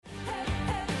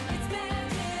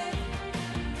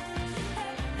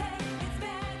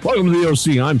Welcome to the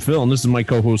OC. I'm Phil, and this is my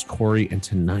co-host Corey. And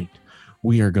tonight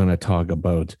we are going to talk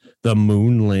about the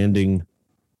moon landing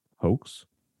hoax.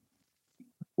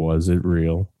 Was it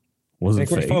real? Was it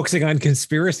fake? We're focusing on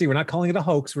conspiracy. We're not calling it a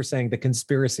hoax. We're saying the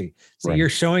conspiracy. So Right. you're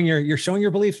showing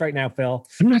your beliefs right now, Phil.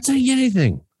 I'm not saying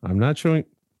anything. I'm not going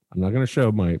to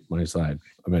show my side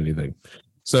of anything.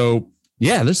 So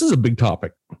yeah, this is a big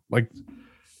topic. Like,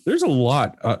 there's a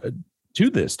lot to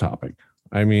this topic.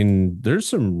 I mean, there's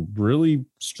some really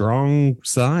strong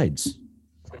sides.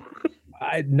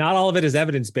 Not all of it is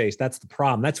evidence-based. That's the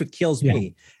problem. That's what kills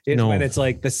me. When it's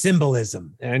like the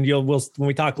symbolism. And we'll when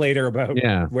we talk later about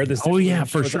where this. Oh yeah,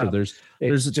 for sure. Up,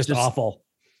 there's just awful.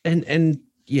 And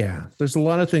yeah, there's a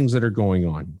lot of things that are going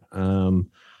on.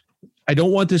 I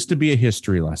don't want this to be a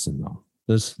history lesson though.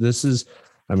 This is,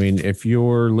 I mean, if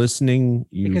you're listening,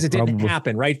 because it didn't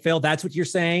happen, right, Phil? That's what you're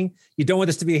saying. You don't want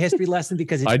this to be a history lesson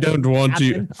because I don't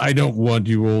want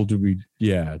you all to be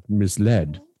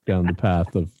misled down the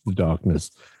path of the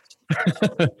darkness.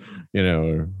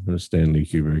 Or Stanley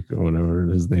Kubrick or whatever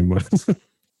his name was.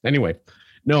 Anyway,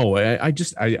 no, I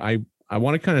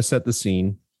want to kind of set the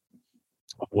scene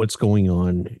of what's going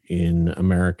on in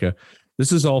America.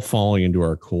 This is all falling into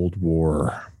our Cold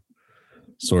War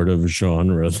sort of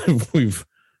genre that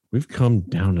we've come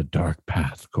down a dark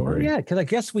path, Corey. Yeah, because I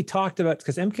guess we talked about,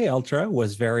 because MK Ultra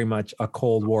was very much a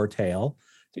Cold War tale.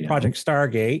 Yeah. Project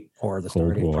Stargate, or the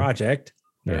Cold Stargate War. Project,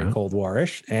 very Cold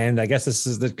War-ish. And I guess this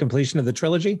is the completion of the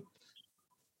trilogy.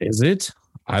 Is it?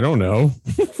 I don't know.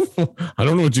 I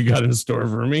don't know what you got in store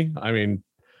for me. I mean,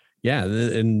 yeah,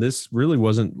 and this really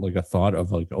wasn't like a thought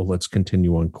of like, oh, let's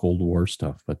continue on Cold War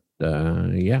stuff. But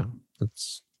yeah,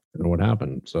 that's what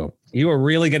happened. So you are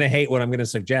really going to hate what I'm going to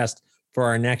suggest for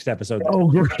our next episode. Oh,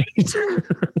 great.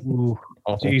 Ooh,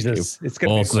 Jesus. It's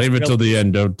going to save it till the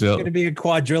end. Don't tell. It's going to be a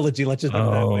quadrilogy. Let's just put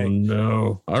it that way. Oh,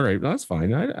 no. All right. That's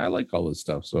fine. I like all this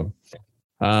stuff. So,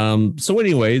 so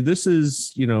anyway, this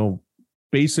is,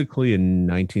 basically in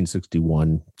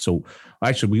 1961. So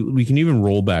actually we can even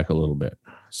roll back a little bit.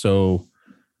 So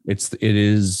it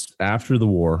is after the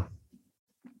war.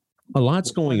 A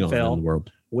lot's going on in the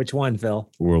world. Which one, Phil?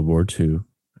 World War II.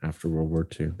 After World War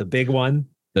II. The big one.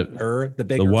 The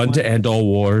one to end all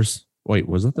wars. Wait,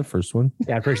 was that the first one?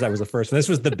 Yeah, I'm pretty sure that was the first one. This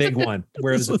was the big one,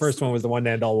 whereas the first one was the one to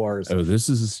end all wars. Oh, this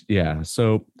is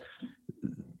So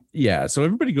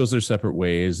everybody goes their separate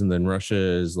ways, and then Russia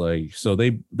is like, so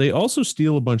they also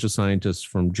steal a bunch of scientists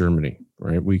from Germany,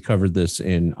 right? We covered this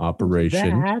in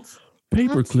Operation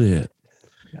Paperclip.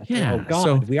 Yeah. Oh God,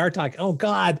 so we are talking. Oh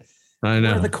God. I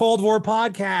know. We're the Cold War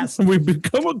podcast. We've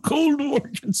become a Cold War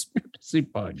conspiracy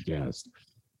podcast.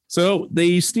 So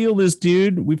they steal this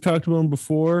dude. We've talked about him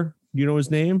before. You know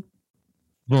his name?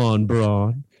 Von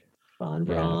Braun. Von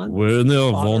Braun. Well,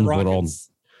 no, Von Braun.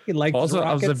 He liked also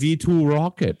a V2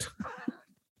 rocket.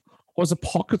 Was a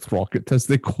pocket rocket, as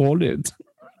they call it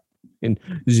in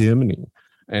Germany.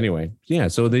 Anyway, yeah.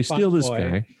 So they steal this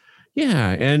guy. Yeah,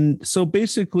 and so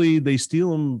basically they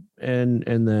steal him, and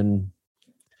then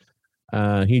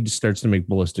he just starts to make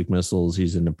ballistic missiles.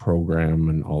 He's in the program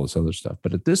and all this other stuff.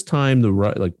 But at this time,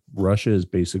 Russia is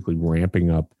basically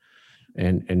ramping up,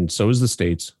 and so is the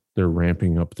States. They're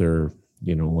ramping up their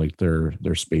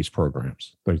their space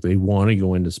programs. Like, they want to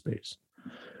go into space.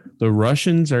 The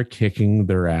Russians are kicking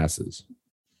their asses,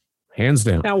 hands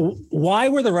down. Now, why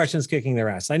were the Russians kicking their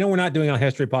ass? I know we're not doing a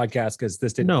history podcast because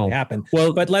this didn't really happen.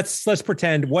 Well, but let's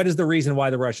pretend. What is the reason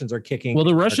why the Russians are kicking? Well,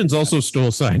 the Russians also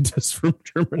stole scientists from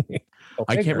Germany. Okay,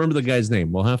 I can't remember the guy's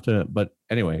name. We'll have to. But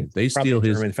anyway, they steal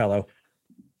his German fellow.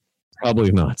 Probably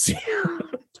a Nazi.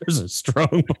 There's a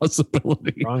strong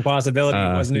possibility. He wasn't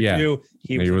a Jew.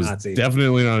 He was a Nazi.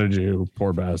 Definitely not a Jew.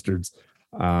 Poor bastards.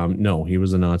 No, he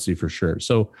was a Nazi for sure.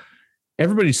 So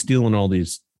everybody's stealing all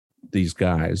these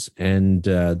guys, and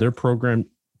they're programmed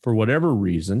for whatever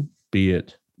reason, be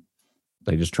it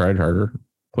they just tried harder,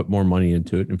 put more money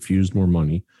into it, infused more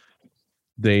money.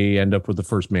 They end up with the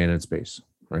first man in space,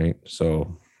 right?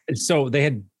 So they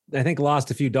had, I think, lost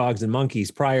a few dogs and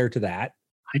monkeys prior to that.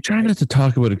 I try not to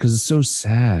talk about it because it's so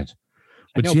sad.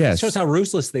 But yes, it shows how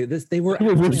ruthless they were in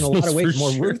a lot of ways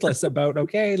more ruthless about.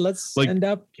 Okay, let's end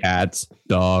up cats,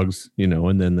 dogs,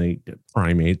 and then they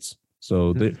primates.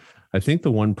 So I think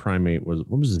the one primate what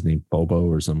was his name? Bobo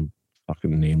or some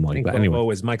fucking name like that. Bobo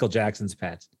was Michael Jackson's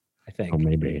pet, I think. Oh,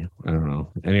 maybe. I don't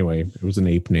know. Anyway, it was an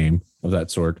ape name of that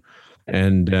sort.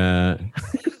 And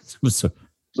it was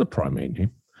a primate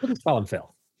name. We'll just call him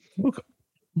Phil. Okay.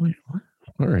 Wait, what?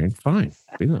 All right, fine.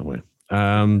 Be that way.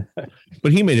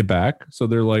 But he made it back. So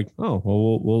they're like, oh,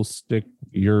 well, we'll stick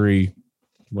Yuri,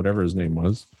 whatever his name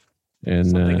was. And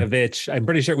something of Itch. I'm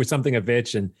pretty sure it was something of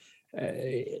Itch. And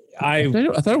I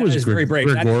thought it was very brave.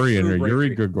 Gregorian or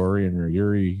Yuri Gregorian or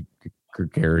Yuri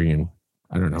Gregorian.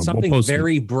 I don't know. Something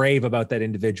very brave about that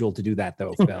individual to do that,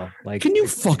 though, Phil. Like, can you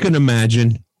fucking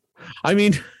imagine? I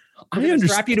mean, I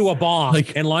understand. Strap you to a bomb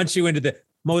and launch you into the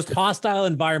most hostile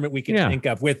environment we can think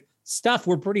of with stuff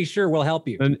we're pretty sure will help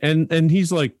you. And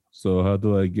he's like, so how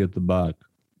do I get the bot?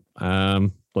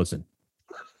 Listen,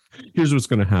 here's what's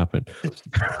going to happen.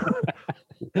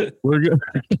 We're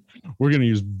gonna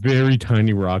use very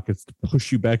tiny rockets to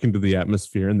push you back into the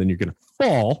atmosphere, and then you're gonna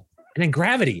fall. And then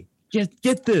gravity.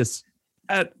 Get this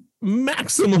at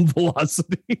maximum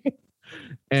velocity.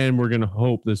 And we're gonna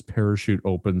hope this parachute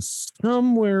opens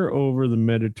somewhere over the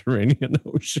Mediterranean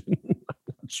Ocean. I'm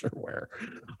not sure where.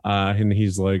 And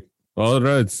he's like, all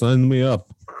right, sign me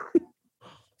up.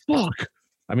 Fuck.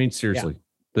 I mean, seriously,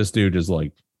 this dude is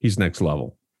like, he's next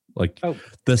level. Like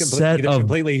the set of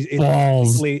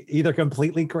balls, either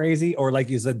completely crazy or, like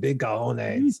you said, big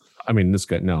cojones. I mean, this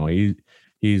guy, no,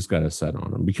 he's got a set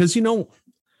on him because,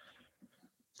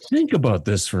 think about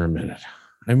this for a minute.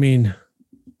 I mean,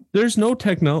 there's no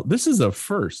technology. This is a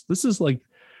first. This is like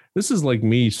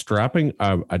me strapping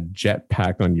a jet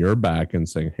pack on your back and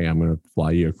saying, hey, I'm going to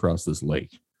fly you across this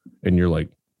lake. And you're like,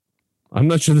 I'm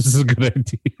not sure this is a good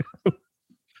idea.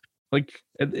 Like,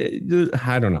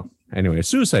 I don't know. Anyway, a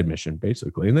suicide mission,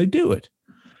 basically, and they do it.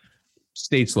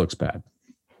 States looks bad.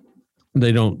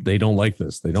 They don't like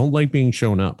this. They don't like being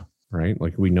shown up, right?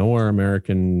 Like, we know our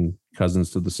American cousins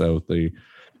to the south.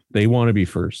 They want to be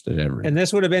first at everything. And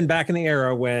this would have been back in the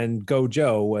era when Go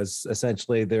Joe was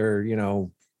essentially their,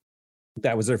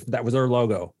 that was their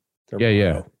logo.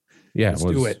 Yeah.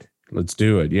 Let's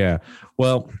do it. Yeah.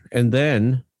 Well, and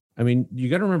then, I mean, you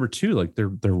got to remember too, like they're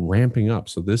ramping up.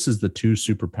 So this is the two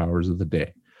superpowers of the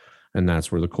day. And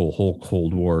that's where the whole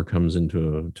Cold War comes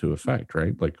into effect,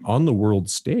 right? Like on the world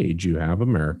stage, you have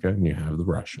America and you have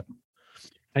Russia.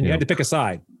 And you had to pick a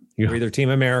side. You're either Team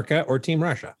America or Team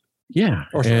Russia. Yeah.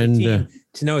 Or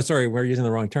sorry, we're using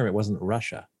the wrong term. It wasn't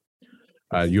Russia.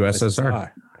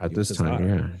 USSR at this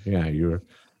time. Yeah.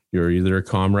 You're either a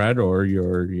comrade or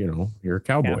you're a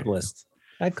cowboy. Capitalist.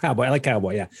 I like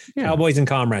cowboy. Yeah. Cowboys and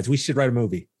comrades. We should write a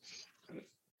movie.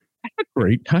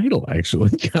 Great title,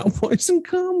 actually. Cowboys and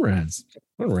Comrades.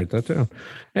 I'll write that down.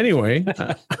 Anyway,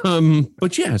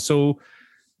 but yeah, so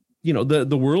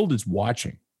the world is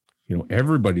watching.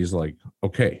 Everybody's like,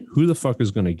 okay, who the fuck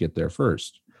is going to get there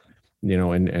first?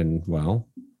 And well,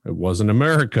 it wasn't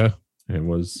America. It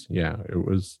was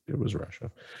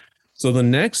Russia. So the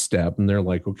next step, and they're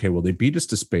like, okay, well, they beat us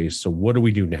to space. So what do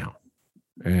we do now?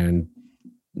 And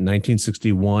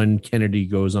 1961, Kennedy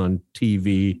goes on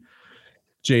TV.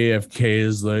 JFK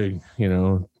is like,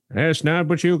 it's not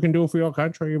what you can do for your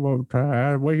country,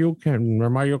 but what you can,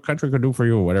 or your country can do for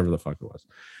you, whatever the fuck it was.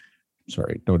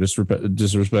 Sorry, no disrespect to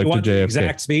JFK. The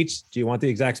exact speech? Do you want the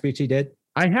exact speech he did?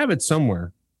 I have it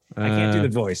somewhere. I can't do the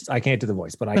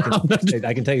voice. But I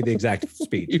can tell you the exact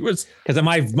speech. Because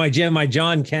my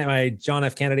John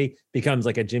F. Kennedy becomes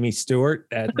like a Jimmy Stewart.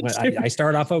 I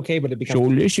start off okay, but it becomes. So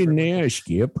listen there,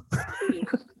 Skip.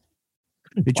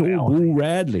 It's old Boo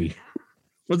Radley.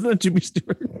 Wasn't that Jimmy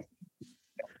Stewart?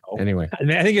 Oh. Anyway, I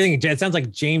think you're thinking it sounds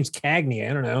like James Cagney.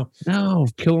 I don't know. No,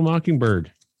 Kill a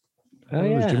Mockingbird. Oh, yeah.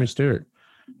 It was Jimmy Stewart.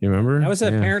 You remember? That was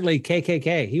apparently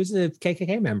KKK. He was a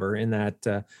KKK member in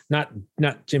that.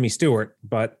 Not Jimmy Stewart,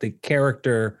 but the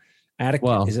character Atticus.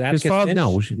 Well, is it Atticus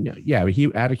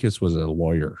Finch? Atticus was a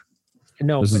lawyer.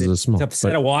 No, it's a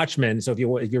set of Watchmen. So if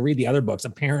you read the other books,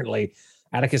 apparently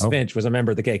Atticus Finch was a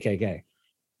member of the KKK.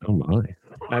 Oh my!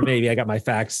 Maybe I got my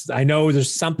facts. I know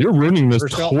there's something. You're ruining this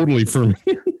totally for me.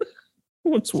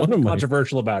 What's one of my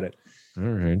controversial about it? All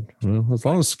right. Well, as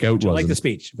long as Scout Would you like the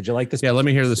speech? Would you like the speech? Yeah, let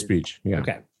me hear the speech. Yeah.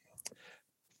 Okay.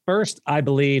 First, I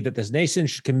believe that this nation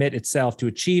should commit itself to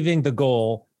achieving the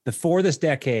goal before this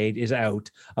decade is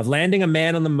out of landing a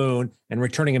man on the moon and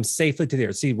returning him safely to the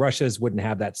Earth. See, Russia's wouldn't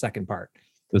have that second part.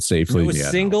 The safely. No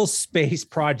single space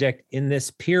project in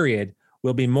this period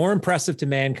will be more impressive to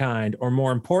mankind or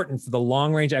more important for the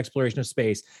long-range exploration of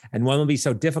space, and one will be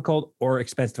so difficult or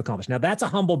expensive to accomplish. Now, that's a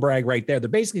humble brag right there. They're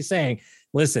basically saying,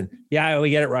 listen, yeah, we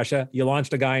get it, Russia. You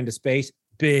launched a guy into space.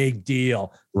 Big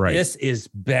deal. Right. This is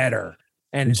better,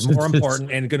 and it's more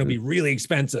important and going to be really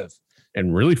expensive.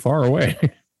 And really far away.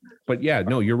 But yeah,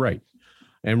 no, you're right.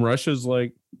 And Russia's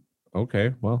like,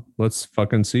 okay, well, let's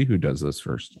fucking see who does this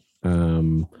first.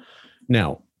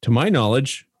 Now, to my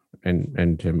knowledge,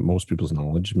 and to most people's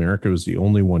knowledge, America was the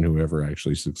only one who ever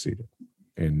actually succeeded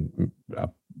in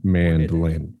manned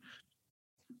land.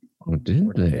 Oh,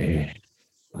 did they?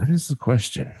 That is the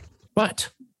question.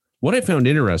 But what I found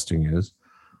interesting is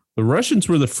The Russians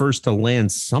were the first to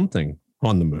land something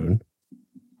on the moon. Do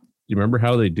you remember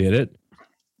how they did it?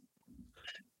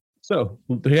 So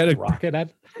they had a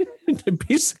rocket. They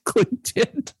basically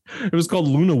did. It was called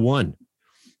Luna 1.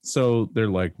 So they're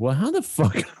like, well, how the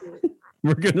fuck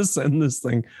we're going to send this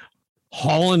thing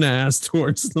hauling ass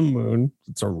towards the moon?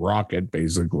 It's a rocket,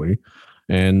 basically.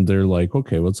 And they're like,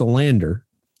 okay, well, it's a lander,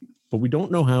 but we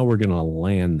don't know how we're going to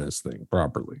land this thing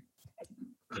properly.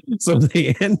 So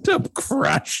they end up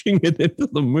crashing it into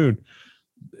the moon.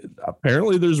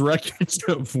 Apparently, there's records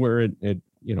of where it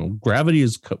gravity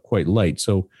is quite light.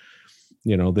 So,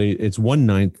 it's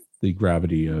 1/9 the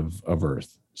gravity of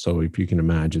Earth. So if you can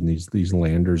imagine, these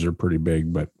landers are pretty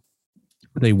big, but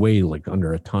they weigh like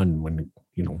under a ton when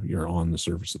you're on the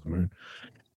surface of the moon.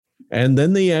 And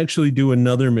then they actually do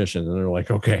another mission, and they're like,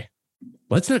 okay,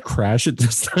 let's not crash it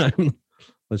this time.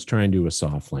 Let's try and do a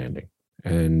soft landing.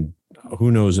 And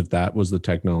who knows if that was the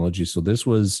technology. So this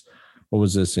was, what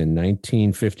was this in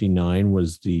 1959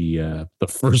 was the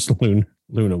first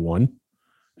Luna 1,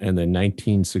 and then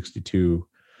 1962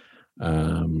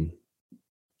 Luna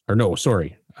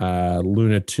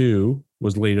 2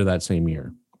 was later that same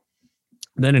year.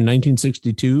 Then in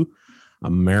 1962,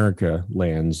 America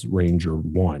lands Ranger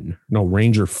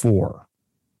 4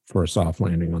 for a soft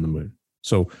landing on the moon.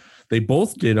 So they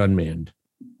both did unmanned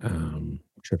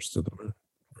trips to the moon.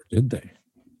 Or did they?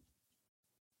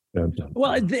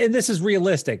 Well, and this is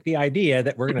realistic. The idea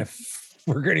that we're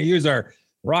gonna use our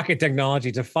rocket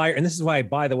technology to fire, and this is why,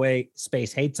 by the way,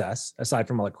 space hates us. Aside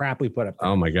from all the crap we put up there.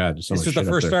 Oh my God! This was the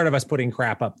first start of us putting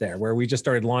crap up there, where we just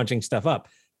started launching stuff up.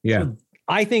 Yeah, so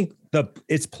I think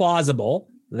it's plausible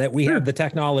that we have the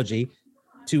technology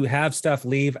to have stuff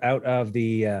leave out of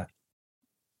the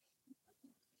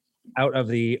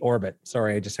orbit.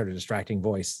 Sorry, I just heard a distracting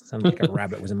voice. Sounded like a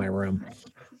rabbit was in my room.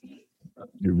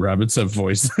 Your rabbits have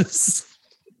voices.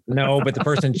 No, but the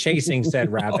person chasing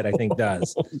said rabbit, I think,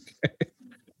 does. Okay.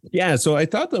 Yeah, so I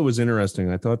thought that was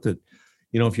interesting. I thought that,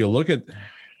 if you look at,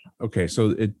 okay,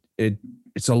 so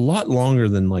it's a lot longer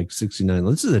than like 69.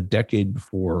 This is a decade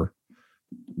before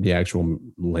the actual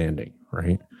landing,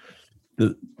 right?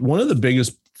 One of the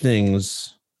biggest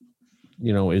things,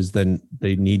 is then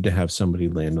they need to have somebody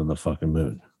land on the fucking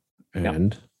moon.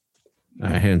 And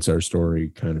hence our story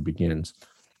kind of begins.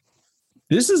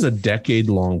 This is a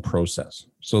decade-long process.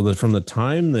 So that from the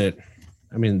time that,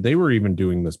 they were even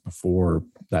doing this before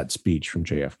that speech from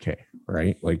JFK,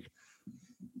 right? Like,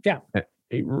 yeah,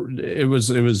 it was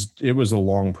a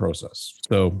long process.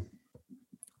 So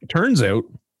it turns out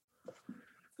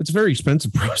it's a very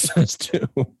expensive process too,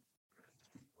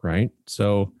 right?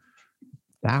 So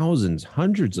thousands,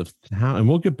 hundreds of thousands, and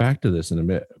we'll get back to this in a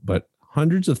bit, but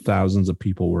hundreds of thousands of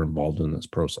people were involved in this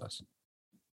process.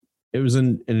 It was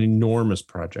an enormous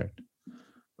project.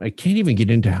 I can't even get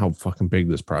into how fucking big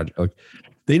this project. Like,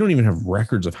 they don't even have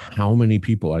records of how many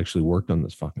people actually worked on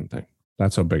this fucking thing.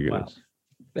 That's how big it is.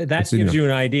 That gives you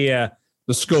an idea.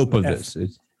 The scope of this.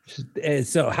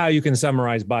 So how you can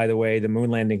summarize, by the way, the moon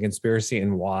landing conspiracy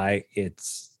and why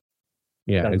it's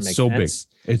so sense.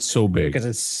 Big. It's so big because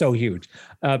it's so huge.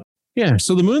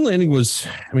 So the moon landing was,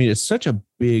 it's such a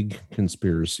big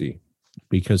conspiracy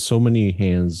because so many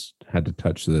hands had to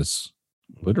touch this,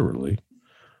 literally,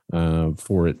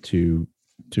 for it to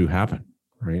happen,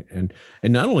 right? And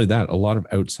not only that, a lot of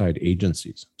outside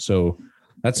agencies. So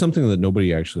that's something that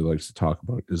nobody actually likes to talk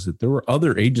about, is that there were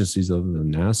other agencies other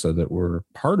than NASA that were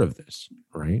part of this,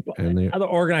 right? Well, and other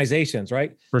organizations,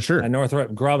 right? For sure. And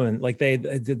Northrop Grumman, like they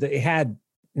had,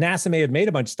 NASA may have made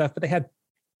a bunch of stuff, but they had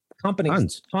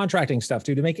companies contracting stuff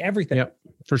to make everything. Yep,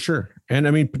 for sure. And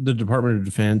the Department of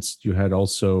Defense, you had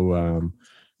also,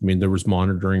 there was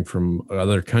monitoring from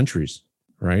other countries,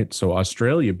 right? So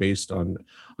Australia, based on,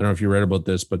 I don't know if you read about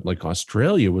this, but like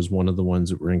Australia was one of the ones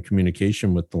that were in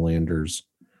communication with the landers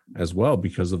as well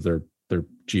because of their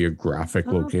geographic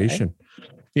location. Okay.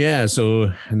 Yeah.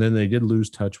 So, and then they did lose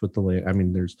touch with the land.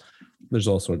 There's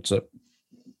all sorts of,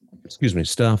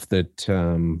 stuff that,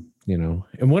 and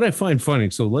what I find funny.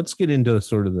 So let's get into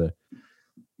sort of the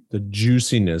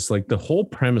juiciness, like the whole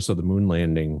premise of the moon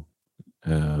landing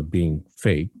being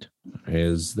faked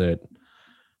is that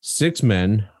 6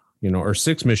 men, or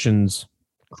 6 missions,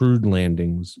 crewed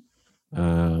landings,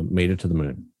 made it to the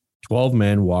moon. 12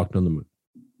 men walked on the moon.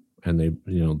 And they,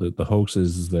 the hoax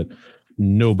is that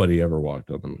nobody ever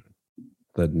walked on the moon,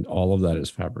 that all of that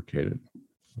is fabricated.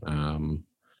 And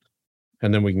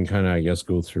then we can kind of, I guess,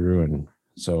 go through. And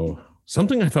so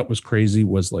something I thought was crazy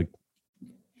was like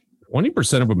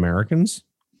 20% of Americans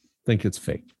think it's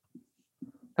fake.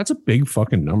 That's a big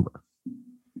fucking number.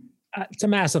 It's a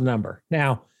massive number.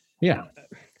 Now, yeah,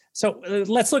 So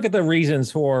let's look at the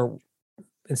reasons for,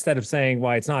 instead of saying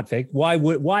why it's not fake, why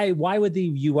would the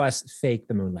U.S. fake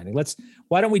the moon landing?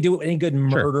 Why don't we do any good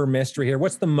murder mystery here?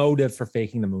 What's the motive for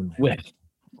faking the moon landing?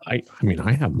 Well, I mean,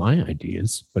 I have my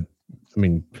ideas, but I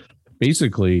mean,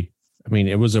 basically,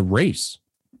 it was a race.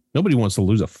 Nobody wants to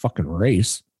lose a fucking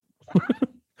race.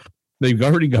 They've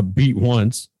already got beat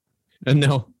once, and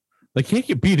now they can't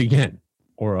get beat again,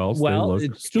 or else they look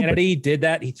stupid. Kennedy did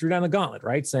that. He threw down the gauntlet,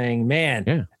 right? Saying,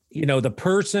 man, the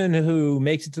person who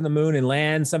makes it to the moon and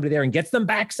lands somebody there and gets them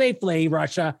back safely,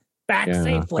 Russia, back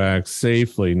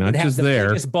safely, not just there.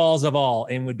 Biggest balls of all,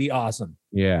 and would be awesome.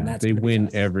 Yeah, they win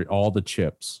all the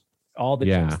chips. All the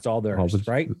chips, it's all theirs,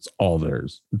 right? It's all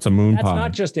theirs. It's a moon pie. That's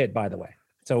not just it, by the way.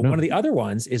 So one of the other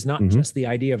ones is not just the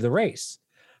idea of the race.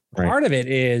 Part of it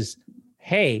is,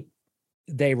 hey,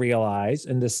 they realize,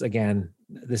 and this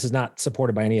is not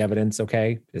supported by any evidence.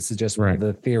 Okay, this is just one of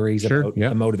the theories about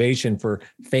the motivation for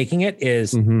faking it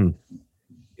is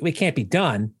it can't be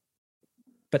done,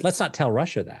 but let's not tell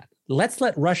Russia that. Let's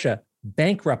let Russia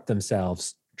bankrupt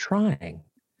themselves trying.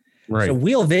 Right. So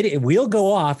we'll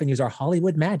go off and use our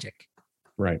Hollywood magic,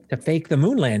 to fake the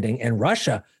moon landing, and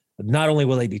Russia. Not only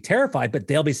will they be terrified, but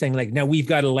they'll be saying like, "Now we've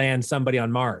got to land somebody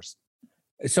on Mars."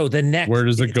 So where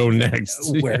does it go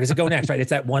next? Where does it go next? Right? It's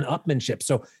that one-upmanship.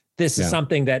 So this is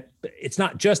something that it's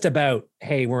not just about,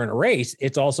 hey, we're in a race.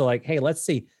 It's also like, hey, let's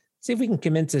see if we can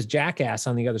convince this jackass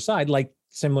on the other side, like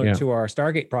similar to our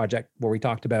Stargate project where we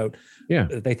talked about. Yeah,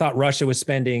 they thought Russia was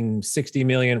spending 60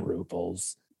 million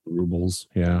rubles. Rubles,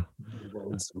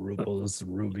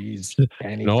 rubies,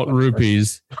 pennies, not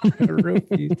rupees.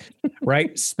 Rupees,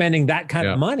 right? Spending that kind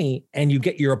of money, and you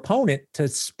get your opponent to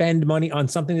spend money on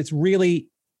something that's really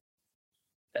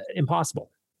impossible.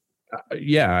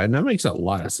 And that makes a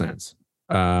lot of sense.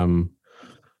 But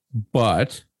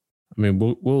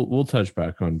we'll touch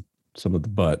back on some of the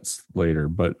buts later.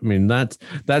 But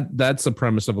that's the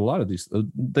premise of a lot of these.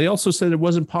 They also said it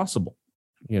wasn't possible.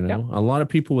 A lot of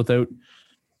people without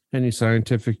any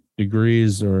scientific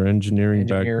degrees or engineering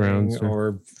backgrounds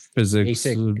or physics,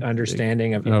 basic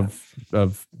understanding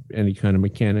of any kind of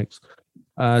mechanics,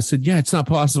 said, it's not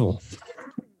possible.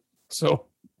 So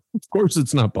of course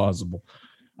it's not possible.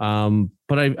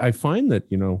 But I find that,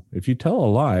 if you tell a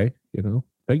lie,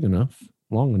 big enough,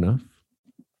 long enough,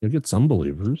 you'll get some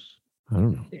believers. I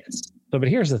don't know. Yes. So, but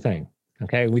here's the thing.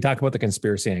 Okay. We talk about the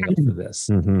conspiracy angle for this.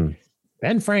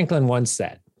 Ben Franklin once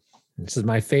said, this is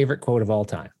my favorite quote of all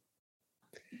time: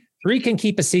 3 can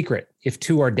keep a secret if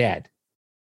 2 are dead.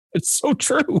 It's so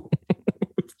true.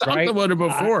 We've talked about it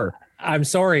before. I'm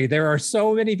sorry. There are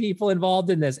so many people involved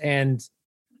in this, and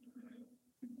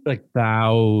like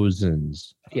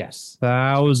thousands. Yes.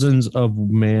 Thousands of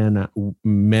men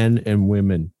and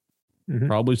women,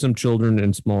 probably some children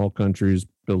in small countries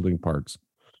building parks.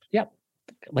 Yep.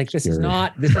 Like this is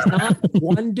not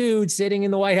one dude sitting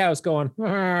in the White House going,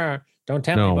 don't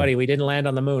tell anybody we didn't land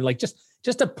on the moon. Like just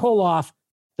to pull off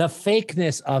the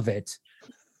fakeness of it.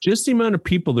 Just the amount of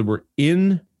people that were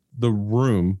in the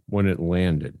room when it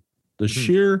landed, the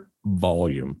sheer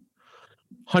volume,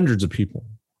 hundreds of people,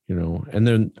 and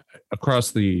then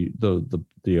across the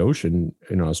ocean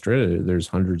in Australia, there's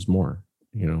hundreds more,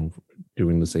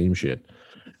 doing the same shit.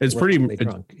 It's pretty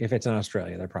drunk. If it's in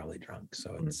Australia, they're probably drunk.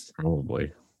 So it's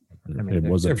probably, it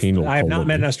was a penal. I have not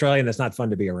met an Australian that's not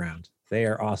fun to be around. They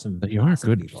are awesome. They are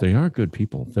good. People. They are good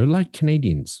people. They're like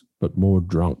Canadians, but more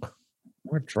drunk.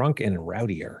 More drunk and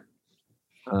rowdier.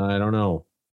 I don't know.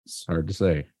 It's hard to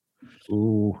say.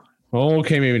 Ooh.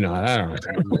 Okay, maybe not. I don't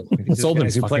know. It's old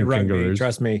guys who play rugby. Kangaroos.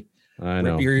 Trust me. I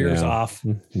know. Rip your ears off.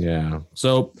 Yeah.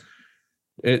 So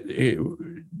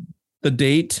the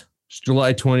date,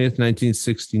 July 20th,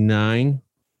 1969,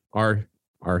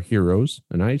 our heroes.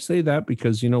 And I say that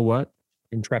because you know what?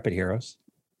 Intrepid heroes.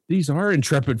 These are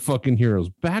intrepid fucking heroes.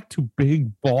 Back to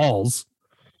big balls.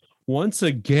 Once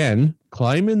again,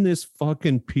 climbing this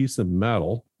fucking piece of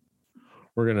metal.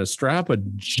 We're going to strap a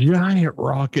giant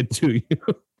rocket to you.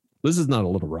 This is not a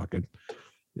little rocket.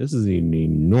 This is an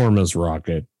enormous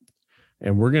rocket.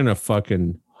 And we're going to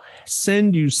fucking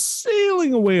send you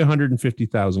sailing away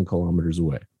 150,000 kilometers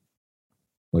away.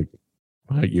 Like,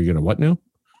 you're going to what now?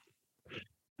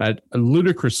 At a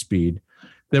ludicrous speed.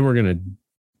 Then we're going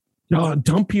to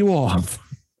dump you off,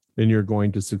 and you're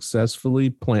going to successfully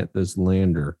plant this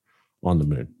lander on the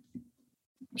moon.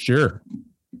 Sure.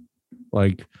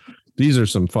 Like, these are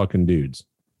some fucking dudes.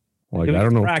 Like, I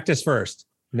don't know. Practice first.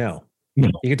 No.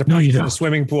 You get to practice in a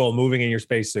swimming pool moving in your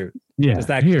spacesuit. Yeah.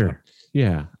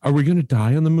 Yeah. Are we going to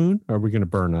die on the moon? Are we going to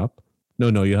burn up?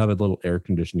 No, you have a little air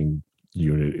conditioning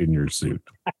unit in your suit.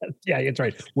 Yeah, that's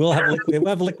right. We'll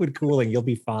have liquid cooling. You'll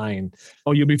be fine.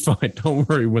 Oh, you'll be fine. Don't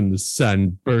worry when the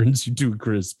sun burns you to a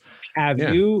crisp. Have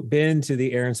you been to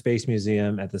the Air and Space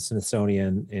Museum at the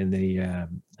Smithsonian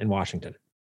in Washington?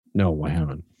 No, I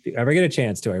haven't. If you ever get a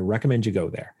chance to, I recommend you go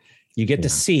there. You get to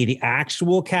see the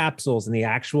actual capsules and the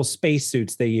actual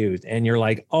spacesuits they used. And you're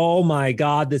like, oh my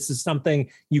God, this is something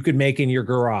you could make in your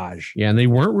garage. Yeah, and they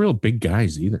weren't real big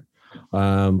guys either.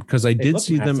 Because I did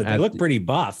see them. They look pretty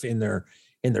buff in their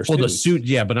suits. The suit,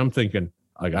 yeah, but I'm thinking,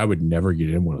 like, I would never get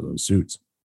in one of those suits.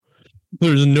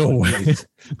 There's no way.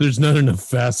 There's not enough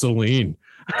Vaseline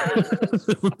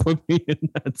that would put me in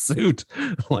that suit.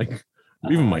 Like,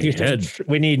 even my head.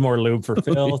 We need more lube for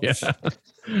Phil.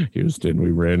 Houston,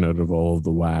 we ran out of all of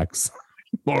the wax.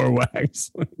 More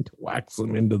wax. Wax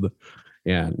them into the.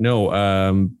 Yeah, no.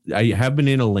 I have been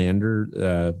in a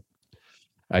lander.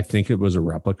 I think it was a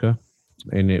replica,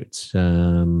 and it's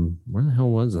where the hell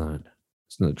was that?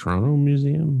 It's in the Toronto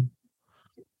Museum.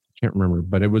 Can't remember,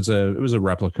 but it was a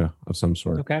replica of some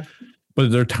sort. Okay,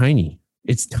 but they're tiny.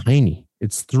 It's tiny.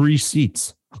 It's 3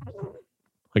 seats.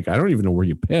 Like, I don't even know where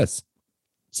you piss.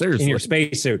 Seriously. In your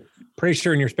spacesuit. Pretty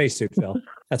sure in your spacesuit, Phil.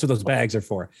 That's what those bags are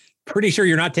for. Pretty sure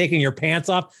you're not taking your pants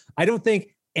off. I don't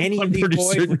think any of these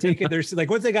boys were taking their suit. Like,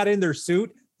 once they got in their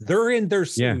suit, they're in their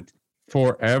suit.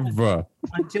 Forever.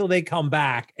 Until they come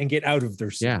back and get out of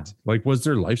their suit. Yeah. Like, was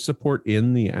there life support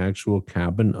in the actual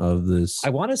cabin of this? I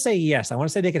want to say yes. I want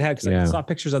to say they could have, because I saw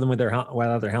pictures of them with their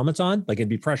helmets on. Like, it'd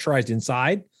be pressurized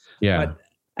inside. Yeah. But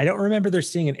I don't remember there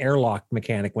seeing an airlock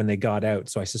mechanic when they got out.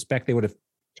 So I suspect they would have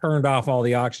turned off all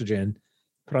the oxygen,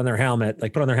 put on their helmets,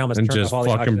 and just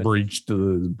fucking breached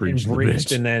the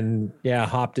bridge. And then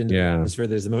hopped into the atmosphere.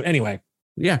 There's the moon. Anyway.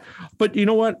 Yeah. But you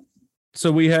know what?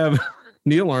 So we have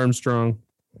Neil Armstrong,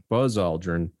 Buzz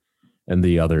Aldrin, and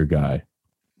the other guy.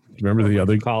 Remember the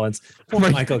other Collins?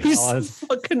 Michael Collins.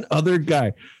 Fucking other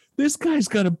guy. This guy's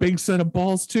got a big set of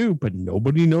balls too, but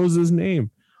nobody knows his name.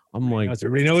 I'm like,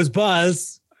 everybody knows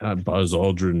Buzz. Buzz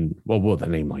Aldrin. Well, the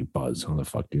name like Buzz. How the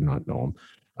fuck do you not know him?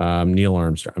 Neil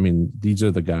Armstrong. I mean, these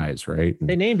are the guys, right?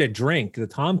 They named a drink, the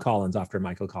Tom Collins, after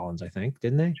Michael Collins, I think,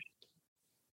 didn't they?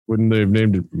 Wouldn't they have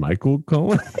named it Michael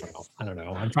Collins? I don't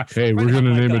know. I'm trying. Hey, we're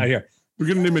gonna name it here. We're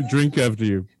gonna name a drink after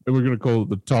you, and we're gonna call it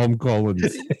the Tom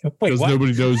Collins because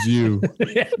nobody knows you.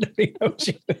 Nobody knows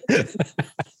you.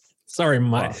 Sorry,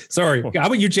 Mike. Sorry. How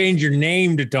about you change your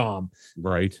name to Tom?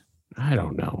 Right. I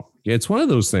don't know. Yeah, it's one of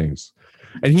those things.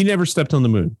 And he never stepped on the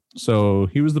moon. So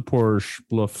he was the poor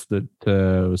schluff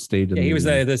that stayed in he was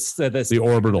the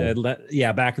orbital.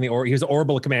 Back in the he was the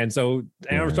orbital command. So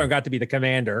Armstrong got to be the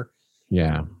commander.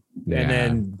 Yeah. And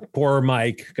then poor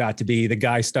Mike got to be the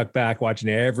guy stuck back watching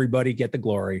everybody get the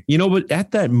glory. You know, but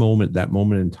at that moment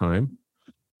in time,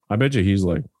 I bet you he's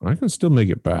like, I can still make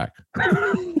it back.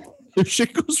 If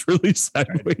shit goes really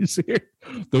sideways here,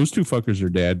 those two fuckers are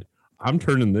dead. I'm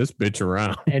turning this bitch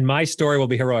around. And my story will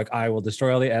be heroic. I will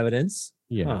destroy all the evidence.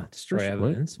 Yeah. Destroy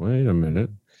evidence. Wait a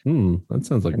minute. That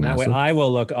sounds like that way I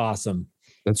will look awesome.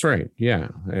 That's right. Yeah.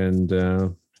 And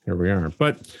here we are.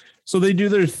 But so they do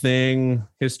their thing.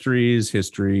 History is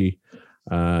history.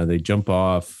 They jump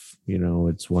off. You know,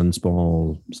 it's one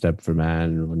small step for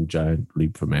man, one giant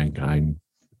leap for mankind.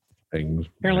 Things.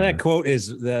 Apparently, that quote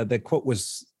is the quote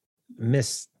was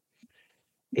missed.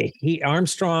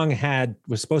 Armstrong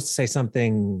was supposed to say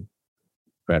something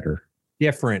better,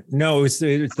 different. No, it's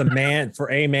the man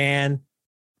for a man.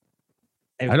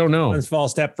 I don't know. One small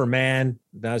step for man,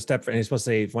 another step for. And he's supposed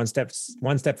to say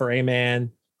one step for a man,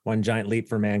 one giant leap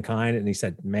for mankind. And he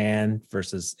said man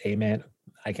versus a man.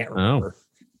 I can't remember.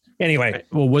 Anyway,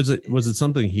 well, was it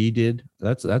something he did?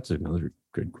 That's another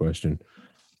good question.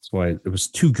 That's why it was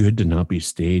too good to not be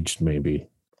staged. Maybe.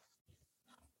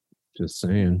 Just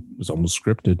saying, it was almost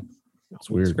scripted. It's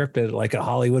weird. Scripted like a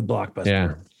Hollywood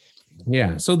blockbuster.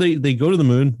 Yeah. So they go to the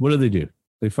moon. What do?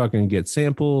 They fucking get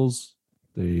samples.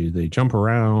 They jump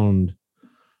around.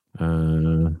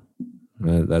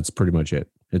 That's pretty much it.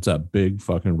 It's a big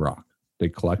fucking rock. They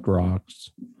collect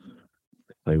rocks.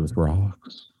 They play with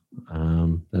rocks.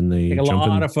 Then they take a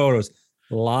lot of photos.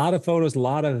 A lot of videos. A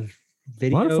lot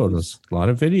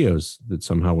of videos that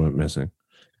somehow went missing.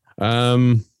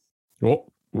 There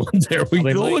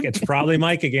we go. It's probably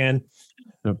Mike again.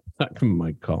 No, not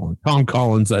Mike Collins. Tom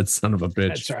Collins, that son of a bitch.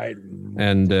 That's right.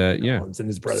 And Collins and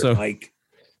his brother Mike.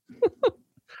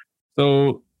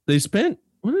 So they spent,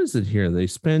 what is it here? They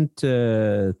spent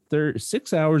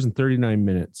 6 hours and 39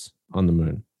 minutes on the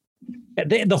moon.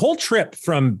 The whole trip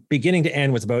from beginning to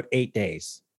end was about 8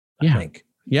 days, I think.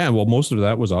 Yeah, well, most of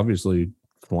that was obviously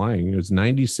flying. It was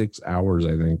 96 hours,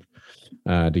 I think,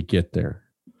 to get there.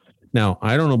 Now,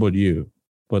 I don't know about you,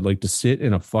 but like to sit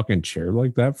in a fucking chair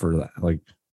like that for that, like,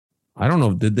 I don't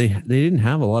know. They didn't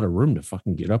have a lot of room to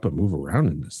fucking get up and move around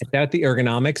in this thing. I thought the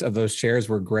ergonomics of those chairs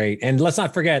were great. And let's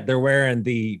not forget, they're wearing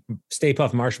the Stay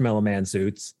Puft Marshmallow Man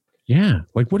suits. Yeah.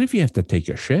 Like, what if you have to take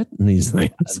a shit in these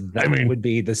things? That would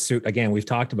be the suit. Again, we've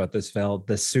talked about this, Phil.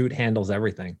 The suit handles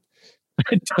everything.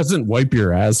 It doesn't wipe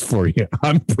your ass for you.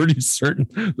 I'm pretty certain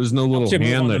there's no little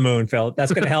hand on the moon, Phil.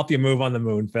 That's going to help you move on the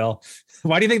moon, Phil.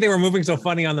 Why do you think they were moving so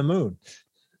funny on the moon?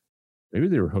 Maybe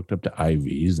they were hooked up to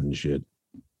IVs and shit.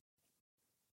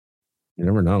 You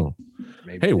never know.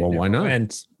 Maybe hey, well, why not?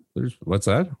 What's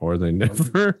that? Or they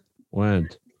never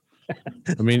went.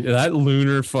 I mean, that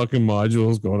lunar fucking module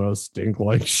is going to stink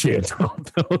like shit. I'll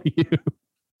tell you.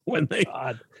 When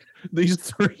these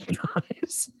three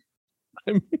guys,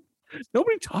 I mean,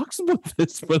 nobody talks about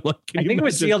this, but like, I think it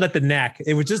was sealed at the neck.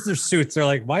 It was just their suits. They're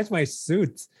like, why is my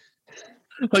suit?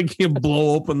 Like you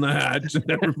blow open the hatch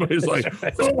and everybody's like,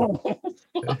 oh.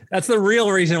 That's the real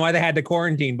reason why they had to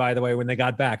quarantine, by the way, when they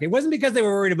got back. It wasn't because they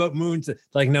were worried about moons.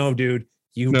 Like, no, dude,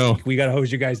 we got to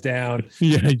hose you guys down.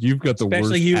 Yeah, you've got the especially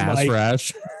worst you, ass Mike.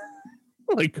 Rash.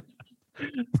 Like,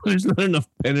 there's not enough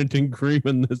penitent cream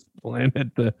in this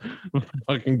planet to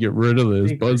fucking get rid of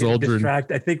this. Buzz Aldrin.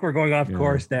 I think we're going off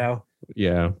course now.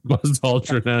 Yeah, Buzz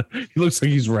Aldrin. He looks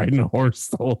like he's riding a horse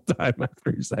the whole time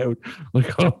after he's out.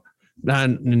 Like, oh.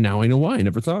 Now I know why. I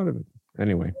never thought of it.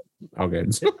 Anyway, okay.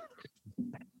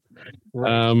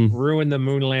 Ruin the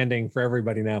moon landing for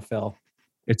everybody now, Phil.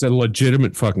 It's a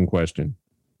legitimate fucking question.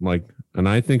 Like, and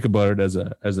I think about it as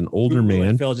an older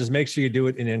man. Phil, just make sure you do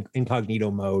it in incognito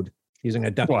mode using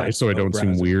a duck. Why? So I don't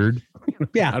seem weird.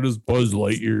 Yeah. How does Buzz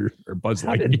Lightyear or Buzz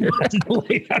Lightyear?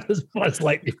 How does Buzz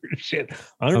Lightyear shit?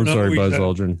 I'm sorry, Buzz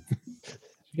Aldrin.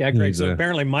 Yeah, great. So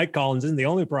apparently Mike Collins isn't the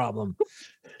only problem.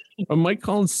 Mike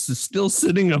Collins is still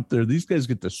sitting up there. These guys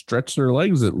get to stretch their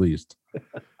legs at least.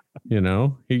 You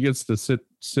know, he gets to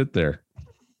sit there.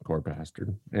 Poor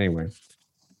bastard. Anyway.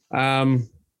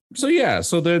 So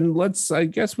then I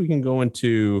guess we can go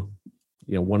into,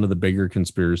 one of the bigger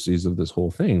conspiracies of this whole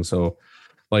thing. So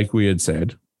like we had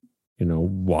said,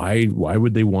 why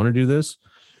would they want to do this?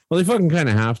 Well, they fucking kind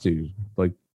of have to.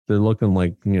 Like, they're looking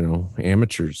like,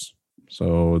 amateurs.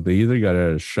 So they either got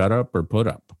to shut up or put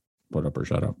up or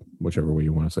shut up, whichever way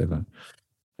you want to say that.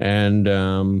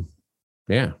 And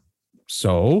yeah.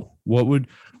 So what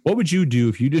would you do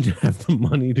if you didn't have the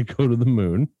money to go to the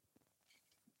moon,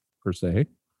 per se?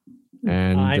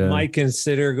 And I might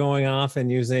consider going off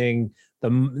and using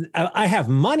I have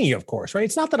money, of course, right?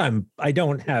 It's not that I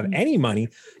don't have any money.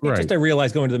 It's right. Just I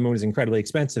realize going to the moon is incredibly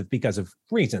expensive because of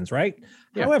reasons, right?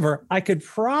 Yeah. However, I could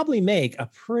probably make a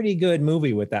pretty good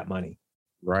movie with that money.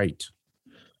 Right.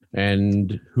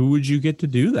 And who would you get to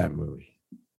do that movie?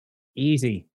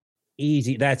 Easy.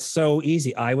 That's so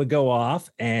easy. I would go off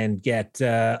and get,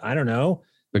 I don't know.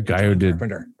 The guy who did.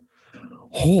 Carpenter.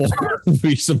 Oh,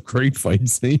 be some great fight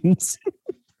scenes.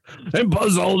 And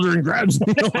Buzz Aldrin grabs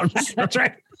him. That's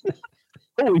right.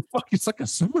 Holy fuck, it's like a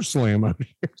SummerSlam out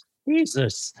here.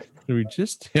 Jesus.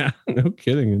 No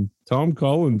kidding. And Tom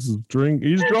Collins is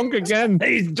he's drunk again.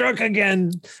 He's drunk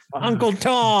again. Uncle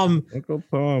Tom.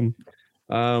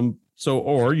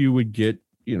 Or you would get,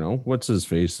 what's his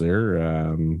face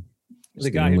there? The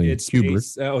guy who did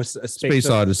Space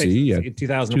Odyssey,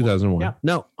 2001. Yeah.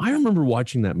 No, I remember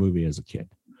watching that movie as a kid,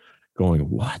 going,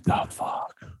 "What the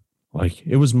fuck?" Like,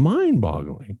 it was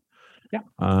mind-boggling. Yeah.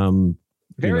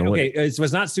 It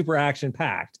was not super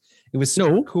action-packed. It was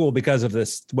so cool because of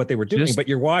what they were doing. But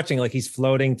you're watching, like, he's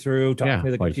floating through, talking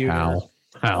to the computer.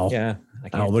 Hal. Yeah, I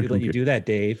can't let you do that,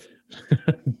 Dave.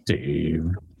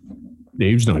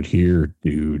 Dave's not here,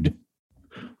 dude.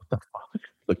 What the fuck?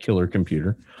 The killer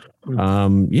computer.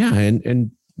 So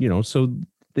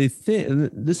they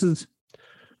think this is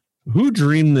who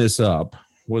dreamed this up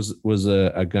was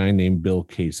a guy named Bill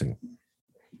Kaysing.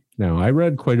 Now, I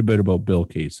read quite a bit about Bill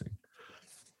Kaysing.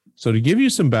 So to give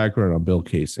you some background on Bill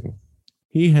Kaysing,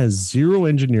 he has 0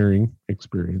 engineering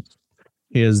experience.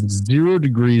 He has 0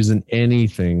 degrees in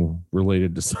anything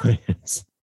related to science.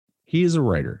 He is a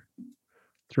writer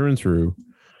through and through.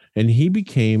 And he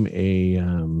became a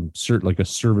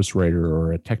service writer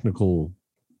or a technical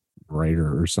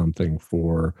writer or something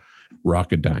for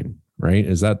Rocketdyne, right?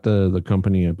 Is that the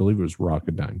company? I believe it was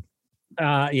Rocketdyne.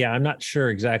 Yeah, I'm not sure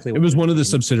exactly. It was one of the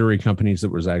subsidiary companies that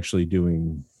was actually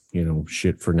doing,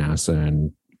 shit for NASA,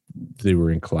 and they were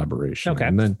in collaboration. Okay.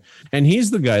 And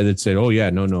he's the guy that said, "Oh yeah,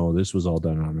 no, this was all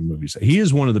done on a movie set." He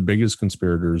is one of the biggest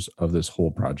conspirators of this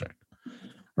whole project,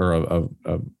 or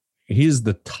he's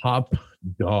the top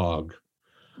dog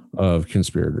of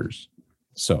conspirators.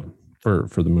 So for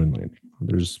the moon landing.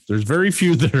 there's very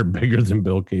few that are bigger than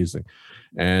Bill Kaysing,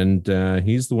 and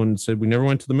he's the one that said we never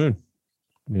went to the moon.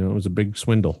 You know, it was a big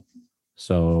swindle.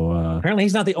 So apparently,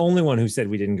 he's not the only one who said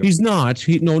we didn't go. He's not.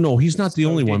 He's not the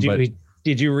only one. But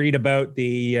did you read about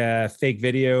the fake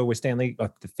video with Stanley?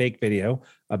 The fake video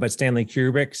about Stanley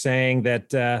Kubrick saying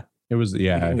that it was he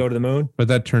can go to the moon, but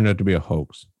that turned out to be a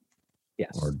hoax.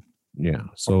 Yes.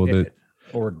 So did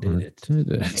it?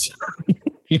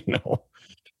 You know,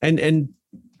 and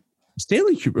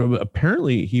Stanley Kubrick,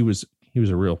 apparently he was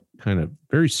a real kind of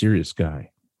very serious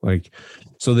guy. Like,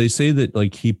 so they say that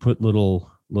like he put little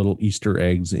Easter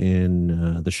eggs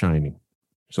in The Shining.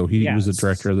 So he was the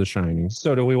director of The Shining.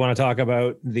 So do we want to talk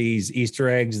about these Easter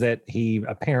eggs that he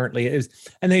apparently is?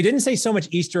 And they didn't say so much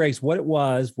Easter eggs. What it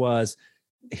was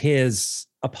his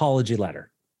apology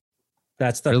letter.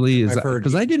 That's the really is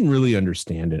because I didn't really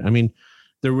understand it. I mean,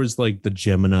 there was like the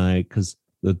Gemini because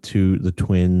the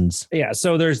twins. Yeah.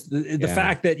 So there's the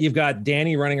fact that you've got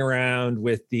Danny running around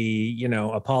with the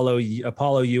Apollo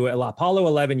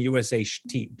 11 USA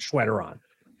sweater on.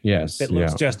 Yes. It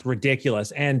looks just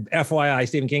ridiculous. And FYI,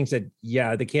 Stephen King said,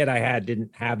 yeah, the kid I had didn't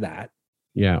have that.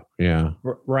 Yeah. Yeah.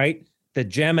 Right. The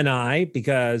Gemini,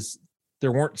 because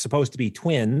there weren't supposed to be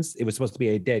twins. It was supposed to be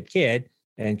a dead kid.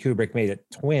 And Kubrick made it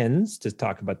twins to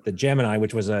talk about the Gemini,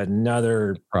 which was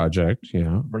another project.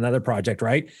 Yeah. Another project,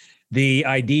 right? The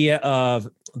idea of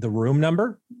the room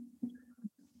number.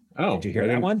 Oh, did you hear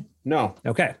that one? No.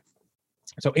 Okay.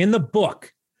 So in the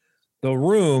book, the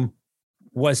room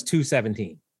was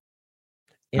 217.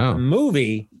 In the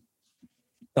movie,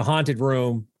 the haunted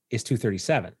room is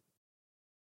 237.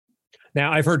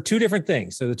 Now, I've heard two different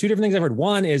things. So the two different things I've heard.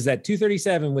 One is that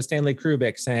 237 was Stanley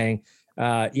Kubrick saying,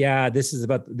 this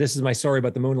is my story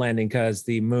about the moon landing because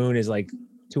the moon is like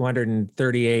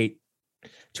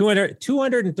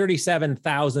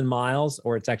 237,000 miles,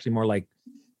 or it's actually more like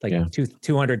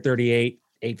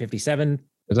 238,857.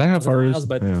 Is that how far it is?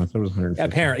 But yeah, it was 150.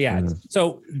 Apparently, yeah.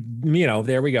 So,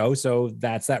 there we go. So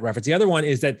that's that reference. The other one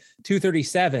is that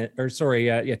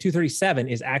 237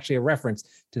 is actually a reference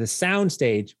to the sound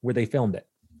stage where they filmed it.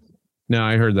 No,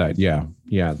 I heard that. Yeah.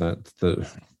 Yeah. That's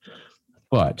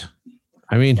but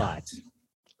I mean, it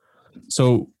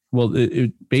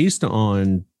based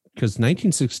on, because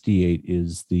 1968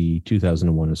 is the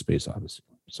 2001 A Space Odyssey.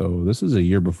 So this is a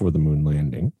year before the moon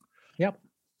landing. Yep.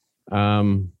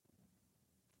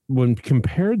 When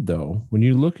compared, though, when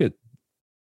you look at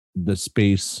the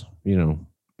space,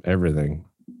 everything,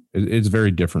 it's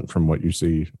very different from what you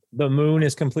see. The moon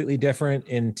is completely different.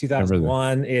 In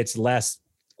 2001, it's less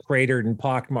cratered and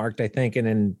pockmarked, I think. And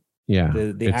in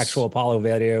the actual Apollo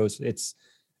videos, it's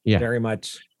very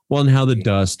much. Well, and how the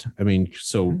dust,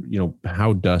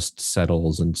 how dust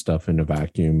settles and stuff in a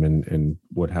vacuum and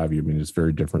what have you. I mean, it's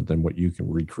very different than what you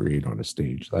can recreate on a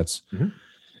stage. That's,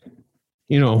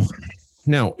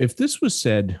 now, if this was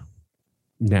said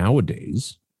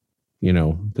nowadays,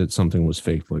 that something was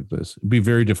fake like this, it'd be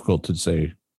very difficult to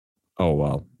say, oh,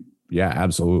 well, yeah,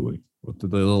 absolutely. With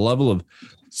the level of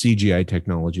CGI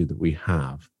technology that we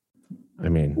have, I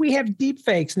mean, we have deep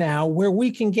fakes now where we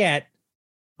can get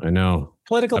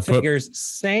political figures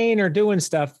saying or doing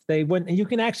stuff they wouldn't. And you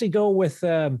can actually go with,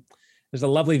 there's a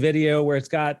lovely video where it's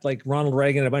got like Ronald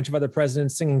Reagan and a bunch of other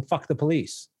presidents singing "Fuck the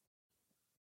Police."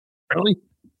 Really?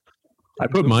 I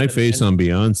put my face on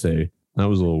Beyonce. That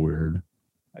was a little weird.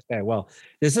 Okay, well,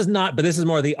 this is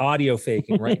more the audio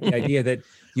faking, right? The idea that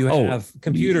you have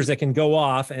computers that can go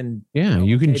off and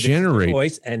you can generate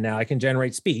voice, and now I can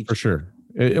generate speech. For sure.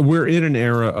 We're in an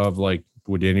era of like,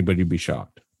 would anybody be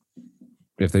shocked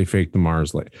if they fake the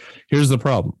Mars land? Here's the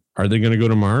problem. Are they going to go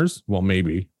to Mars? Well,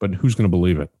 maybe, but who's going to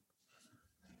believe it?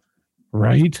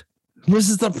 Right? This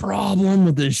is the problem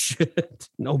with this shit.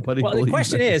 Nobody believes it. The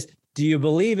question is, do you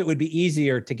believe it would be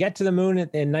easier to get to the moon in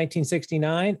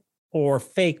 1969 or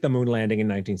fake the moon landing in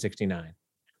 1969?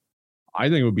 I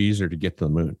think it would be easier to get to the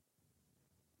moon.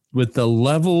 With the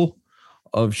level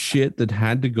of shit that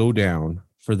had to go down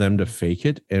for them to fake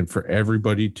it and for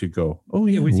everybody to go, oh,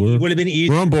 yeah, it would have been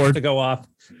easier to go off.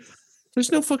 There's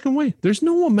no fucking way. There's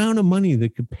no amount of money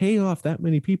that could pay off that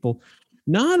many people.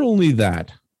 Not only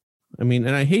that, I mean,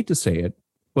 and I hate to say it,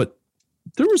 but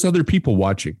there was other people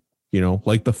watching.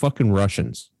 Like the fucking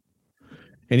Russians.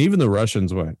 And even the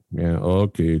Russians went, yeah,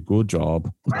 okay, good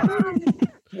job.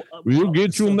 We'll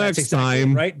get you next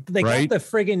time. Right? They got the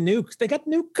friggin' nukes. They got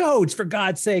nuke codes, for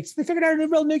God's sakes. They figured out a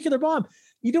real nuclear bomb.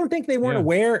 You don't think they weren't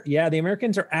aware? Yeah, the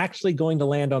Americans are actually going to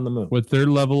land on the moon. With their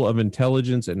level of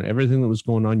intelligence and everything that was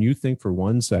going on, you think for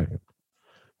 1 second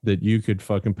that you could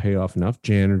fucking pay off enough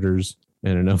janitors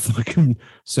and enough fucking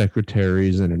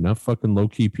secretaries and enough fucking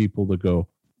low-key people to go,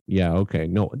 Yeah. Okay.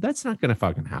 No, that's not gonna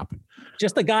fucking happen.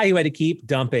 Just the guy who had to keep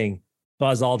dumping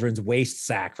Buzz Aldrin's waste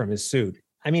sack from his suit.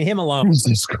 I mean, him alone.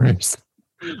 Jesus Christ.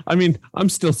 I mean, I'm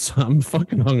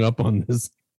fucking hung up on this.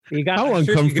 You got how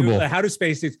uncomfortable. How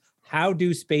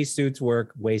do spacesuits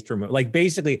work? Waste removal. Like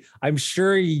basically, I'm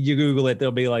sure you Google it,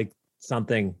 there'll be like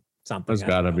something. There's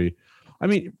gotta be. I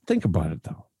mean, think about it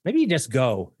though. Maybe you just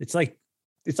go. It's like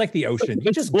the ocean.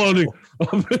 You just floating.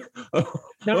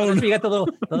 No, you got the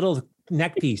little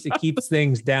neck piece. It keeps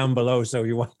things down below. So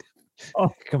you want.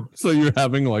 So you're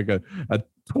having like a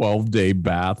 12-day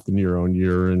bath in your own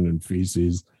urine and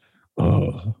feces.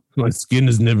 Oh, my skin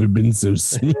has never been so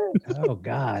smooth. Oh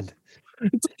God.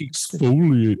 It's like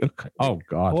exfoliate. Oh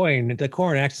God. Boy, the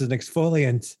corn acts as an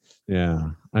exfoliant.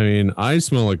 Yeah. I mean, I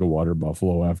smell like a water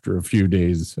buffalo after a few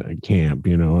days at camp,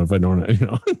 if I don't,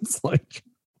 it's like,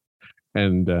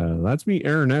 and that's me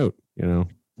airing out,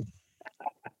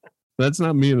 That's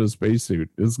not me in a spacesuit.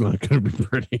 It's not going to be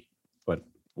pretty, but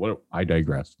I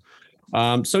digress.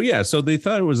 So they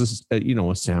thought it was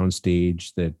a sound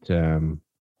stage that,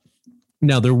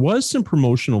 now there was some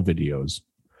promotional videos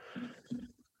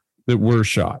that were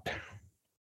shot,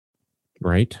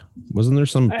 right? Wasn't there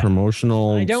some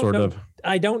promotional I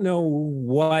don't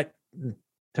know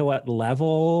to what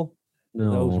level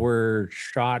those were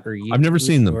shot or used. I've never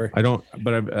seen them.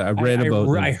 I've read about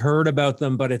them. I heard about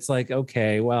them, but it's like,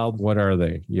 okay, well, what are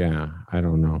they? Yeah, I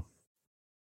don't know.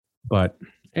 But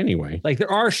anyway, like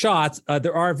there are shots,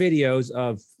 there are videos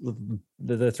of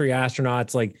the three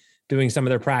astronauts like doing some of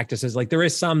their practices. Like there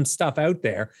is some stuff out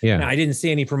there. Yeah. Now, I didn't see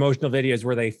any promotional videos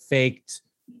where they faked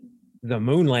the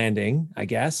moon landing, I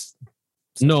guess.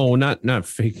 No, not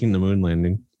faking the moon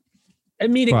landing. A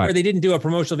meeting where they didn't do a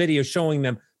promotional video showing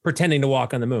them pretending to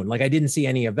walk on the moon. Like I didn't see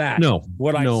any of that. No.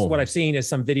 What I've seen is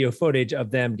some video footage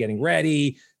of them getting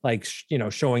ready, like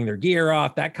showing their gear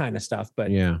off, that kind of stuff.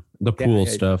 But yeah, the pool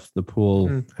stuff, the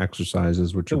pool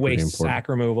exercises, which are pretty important. The waste sack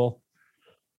removal.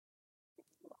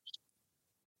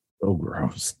 So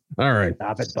gross. All right.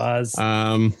 Stop it, Buzz.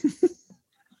 Can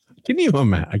you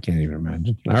imagine? I can't even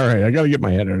imagine. All right. I got to get my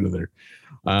head out of there.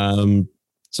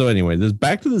 So anyway,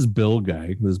 back to this Bill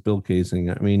guy, this Bill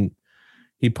Kaysing. I mean,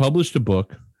 he published a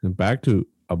book, and back to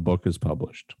a book is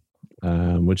published,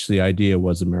 which the idea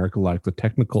was America lacked the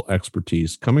technical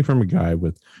expertise coming from a guy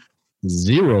with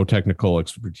zero technical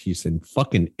expertise in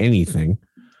fucking anything.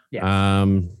 Yeah.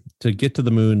 To get to the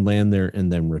moon, land there,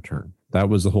 and then return. That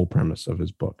was the whole premise of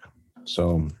his book.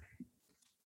 So,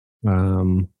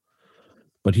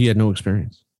 but he had no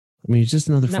experience. I mean, he's just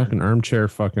another fucking armchair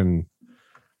fucking,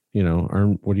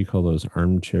 what do you call those?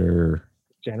 Armchair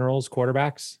generals,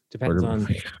 quarterbacks, depends on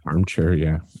armchair.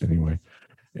 Yeah. Anyway,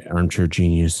 armchair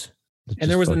genius. And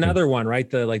there was another one, right?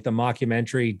 The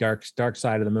mockumentary Dark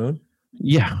Side of the Moon.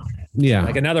 Yeah. Yeah.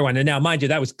 Like another one. And now, mind you,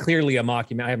 that was clearly a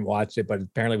mockumentary. I haven't watched it, but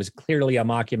apparently it was clearly a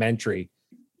mockumentary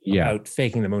about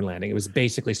faking the moon landing. It was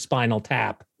basically Spinal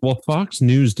Tap. Well, Fox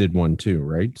News did one too,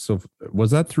 right? So was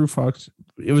that through Fox?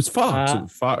 It was Fox,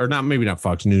 or not? Maybe not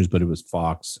Fox News, but it was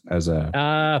Fox as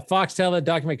a Foxtel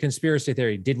document conspiracy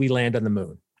theory. Did we land on the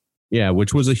moon? Yeah,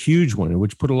 which was a huge one,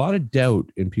 which put a lot of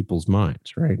doubt in people's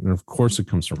minds, right? And of course, it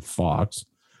comes from Fox.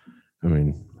 I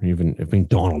mean,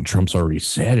 Donald Trump's already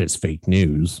said it's fake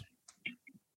news.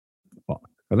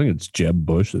 I think it's Jeb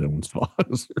Bush that owns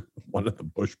Fox, one of the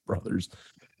Bush brothers.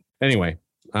 Anyway,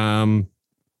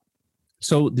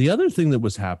 so the other thing that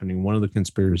was happening, one of the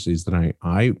conspiracies that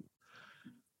I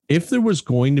if there was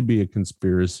going to be a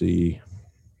conspiracy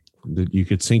that you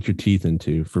could sink your teeth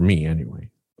into, for me anyway,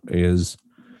 is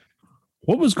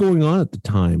what was going on at the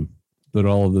time that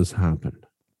all of this happened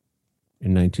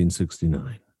in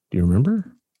 1969. Do you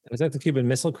remember? Was that the Cuban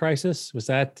Missile Crisis? Was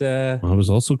that? It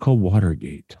was also called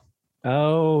Watergate.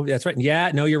 Oh, that's right. Yeah,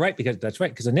 no, you're right.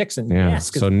 Because of Nixon. Yeah.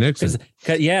 Yes, so Nixon.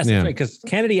 Yes, that's right. Because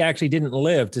Kennedy actually didn't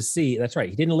live to see. That's right.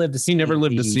 He didn't live to see. He never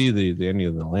lived to see the any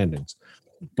of the landings.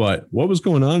 But what was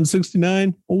going on in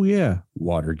 69? Oh, yeah.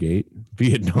 Watergate,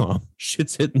 Vietnam,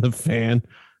 shit's hitting the fan,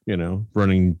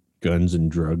 running guns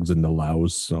and drugs into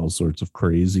Laos, all sorts of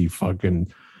crazy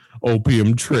fucking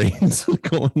opium trades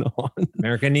going on.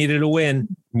 America needed a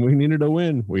win. We needed a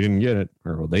win. We didn't get it,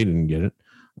 or they didn't get it.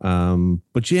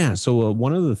 But yeah, so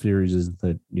one of the theories is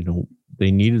that,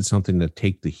 they needed something to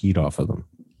take the heat off of them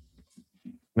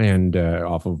and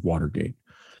off of Watergate.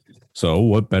 So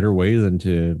what better way than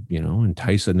to,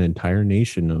 entice an entire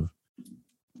nation of,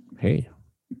 hey,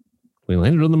 we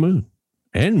landed on the moon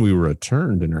and we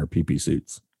returned in our PP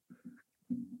suits.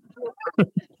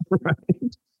 Right.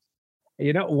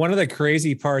 One of the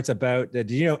crazy parts about that,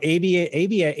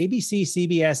 ABC,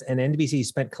 CBS, and NBC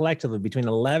spent collectively between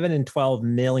 11 and 12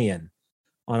 million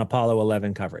on Apollo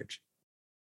 11 coverage.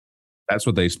 That's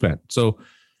what they spent. So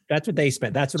that's what they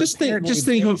spent. That's what just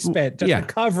think of spent just on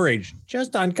coverage,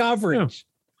 just on coverage,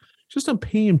 just on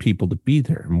paying people to be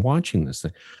there and watching this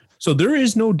thing. So there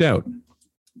is no doubt.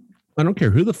 I don't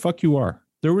care who the fuck you are.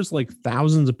 There was like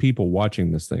thousands of people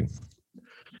watching this thing.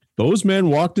 Those men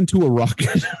walked into a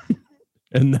rocket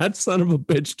and that son of a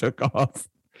bitch took off.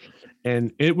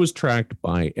 And it was tracked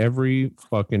by every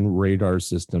fucking radar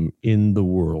system in the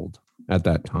world at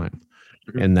that time.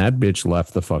 And that bitch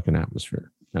left the fucking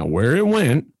atmosphere. Now, where it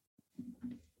went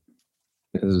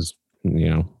is,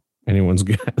 anyone's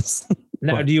guess.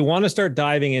 Now, do you want to start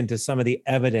diving into some of the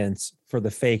evidence for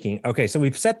the faking? Okay, so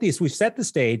we've set the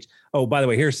stage. Oh, by the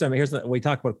way, we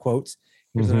talk about quotes.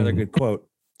 Here's another good quote.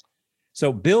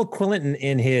 So Bill Clinton,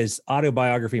 in his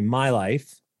autobiography, My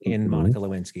Life, in Monica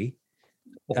Lewinsky,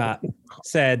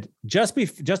 said just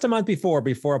a month before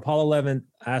Apollo 11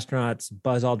 astronauts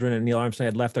Buzz Aldrin and Neil Armstrong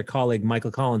had left their colleague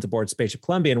Michael Collins aboard Spaceship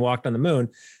Columbia and walked on the moon,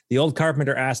 the old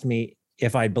carpenter asked me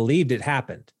if I believed it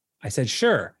happened. I said,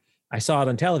 sure. I saw it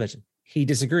on television. He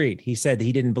disagreed. He said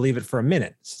he didn't believe it for a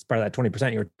minute. This is part of that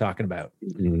 20% you were talking about.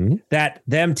 That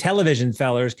them television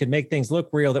fellers could make things look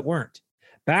real that weren't.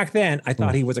 Back then, I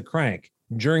thought he was a crank.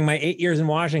 During my 8 years in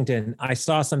Washington, I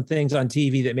saw some things on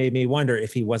TV that made me wonder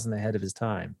if he wasn't ahead of his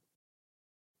time.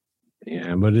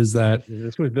 Yeah, but is that...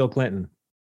 This was Bill Clinton.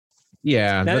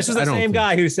 Yeah. Now, this is the same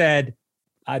guy who said,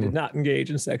 I did not engage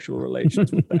in sexual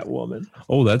relations with that woman.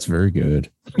 Oh, that's very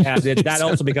good. Yeah, that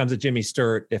also becomes a Jimmy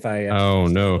Stewart if I... oh,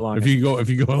 no. If you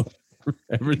go,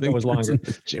 everything was longer.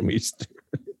 Jimmy Stewart.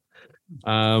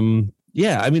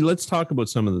 Yeah, I mean, let's talk about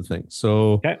some of the things.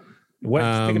 So... Okay.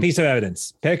 Pick a piece of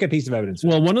evidence.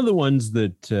 Well, one of the ones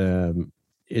that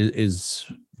is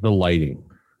the lighting.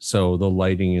 So the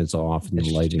lighting is off and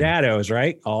the lighting shadows,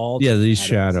 right? These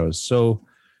shadows. So,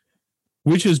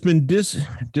 which has been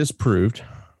disproved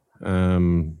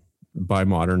by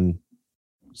modern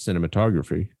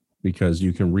cinematography because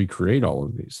you can recreate all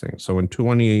of these things. So in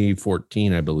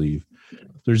 2014, I believe,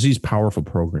 there's these powerful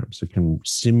programs that can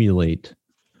simulate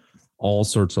all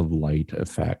sorts of light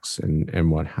effects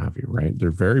and what have you, right? They're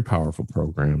very powerful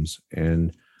programs,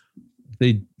 and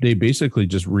they basically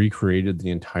just recreated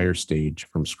the entire stage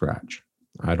from scratch.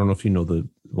 I don't know if you know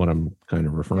what I'm kind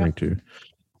of referring to.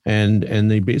 And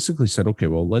they basically said, okay,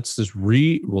 well, let's just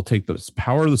we'll take the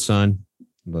power of the sun,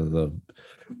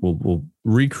 we'll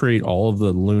recreate all of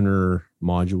the lunar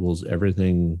modules,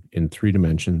 everything in 3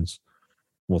 dimensions.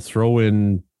 We'll throw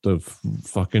in the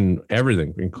fucking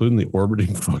everything, including the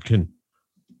orbiting fucking,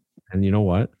 and you know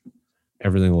what?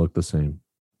 Everything looked the same.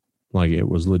 Like it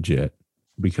was legit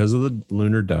because of the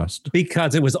lunar dust.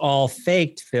 Because it was all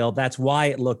faked, Phil. That's why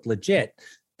it looked legit.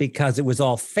 Because it was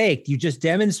all faked. You just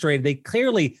demonstrated they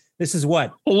clearly, this is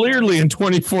what? Clearly in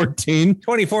 2014.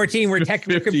 2014, where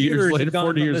computers years later,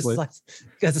 40 years later.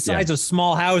 Because the size of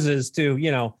small houses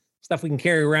to, stuff we can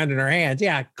carry around in our hands.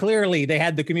 Yeah, clearly they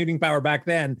had the computing power back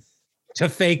then to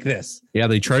fake this. Yeah,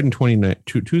 they tried in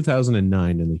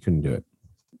 2009 and they couldn't do it.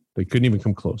 They couldn't even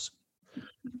come close.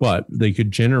 But they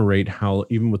could generate how,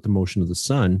 even with the motion of the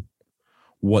sun,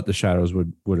 what the shadows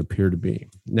would appear to be.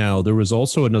 Now, there was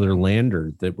also another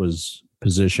lander that was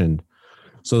positioned.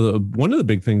 So one of the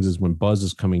big things is when Buzz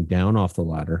is coming down off the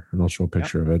ladder, and I'll show a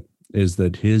picture of it, is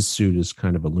that his suit is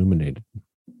kind of illuminated.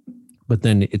 But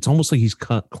then it's almost like he's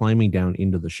climbing down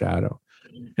into the shadow.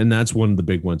 And that's one of the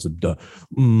big ones,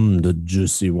 the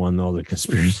juicy one, all the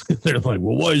conspiracy. They're like,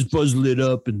 well, why is Buzz lit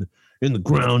up and the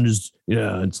ground is,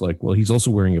 it's like, well, he's also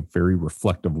wearing a very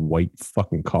reflective white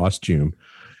fucking costume.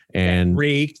 And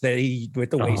reeked that he with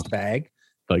the waste bag.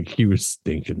 Like he was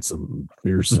stinking some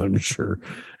fierce, I'm sure,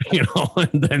 and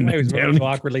then he was moving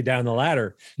awkwardly down the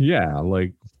ladder. Yeah.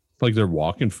 Like they're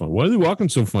walking funny. Why are they walking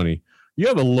so funny? You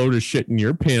have a load of shit in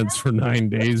your pants for 9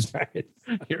 days. Right.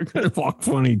 You're going to walk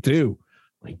funny too.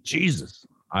 Like, Jesus.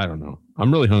 I don't know.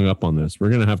 I'm really hung up on this. We're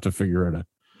going to have to figure it out.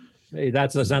 Hey,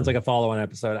 that sounds like a follow-on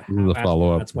episode. The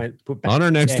follow-up. On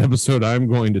our next episode, I'm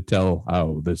going to tell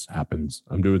how this happens.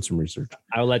 I'm doing some research.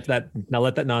 I'll let that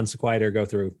non sequitur go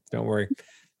through. Don't worry.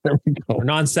 There we go. Or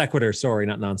non sequitur. Sorry,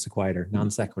 not non sequitur.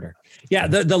 Non sequitur. Yeah,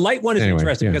 the light one is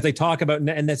interesting because they talk about,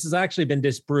 and this has actually been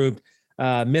disproved.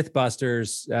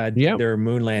 Mythbusters, their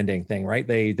moon landing thing, right?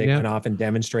 They went off and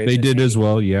demonstrated. They did as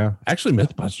well. Yeah, actually,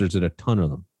 Mythbusters did a ton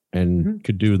of them and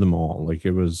could do them all. Like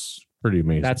it was pretty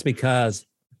amazing. That's because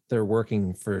they're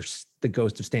working for the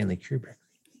ghost of Stanley Kubrick.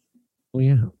 Well,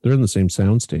 yeah, they're in the same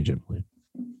soundstage, I believe.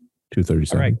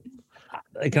 237. All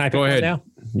right. Can I go ahead now?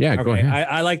 Yeah, okay. Go ahead.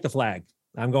 I like the flag.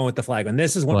 I'm going with the flag one.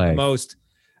 This is one of the most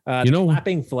You know,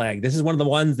 flapping flag. This is one of the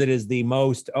ones that is the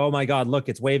most, oh my God, look,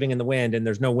 it's waving in the wind and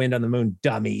there's no wind on the moon,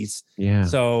 dummies. yeah.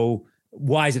 So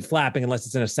why is it flapping unless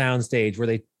it's in a sound stage where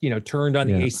they, turned on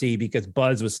the AC because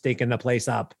Buzz was stinking the place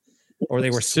up or they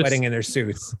were sweating in their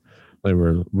suits. They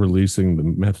were releasing the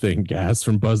methane gas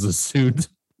from Buzz's suit.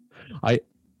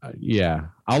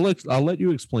 I'll let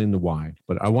you explain the why,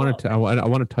 but I want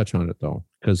to touch on it though,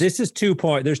 because this is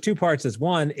there's two parts. This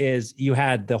one is you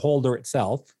had the holder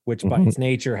itself, which by its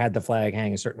nature had the flag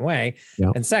hang a certain way.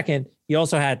 Yeah. And second, you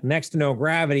also had next to no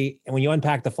gravity. And when you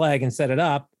unpack the flag and set it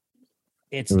up,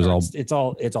 it's all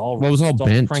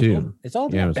bent crinkled. too. It's all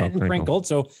bent and crinkled.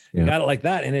 So you got it like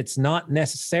that. And it's not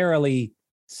necessarily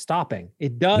stopping.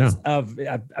 It does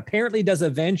apparently does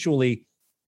eventually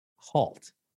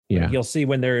halt. Yeah. You'll see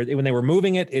when they were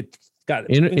moving it, it's got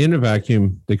in a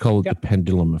vacuum, they call it the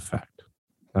pendulum effect.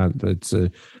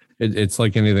 It's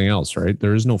like anything else, right?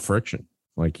 There is no friction.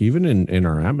 Like even in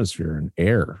our atmosphere and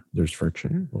air, there's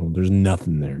friction. Well, there's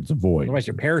nothing there. It's a void. Otherwise,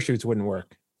 your parachutes wouldn't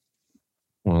work.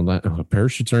 Well,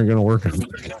 parachutes aren't going to work on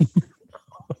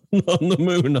the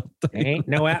moon. Ain't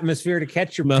no atmosphere to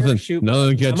catch your nothing, parachute.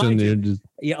 Nothing catching there.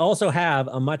 You also have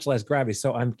a much less gravity.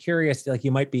 So I'm curious, like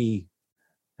you might be,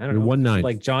 I don't know, 1/9,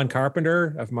 like John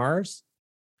Carpenter of Mars.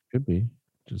 Could be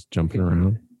just jumping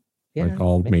around, like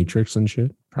all maybe. Matrix and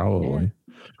shit, probably,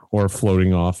 or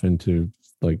floating off into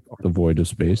like the void of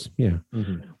space. Yeah.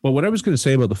 Well, what I was going to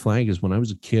say about the flag is when I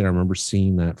was a kid, I remember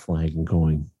seeing that flag and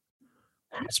going,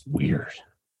 "That's weird,"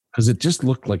 because it just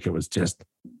looked like it was just,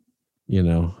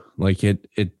 like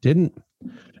it didn't,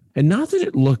 and not that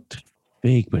it looked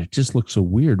fake, but it just looked so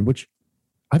weird. Which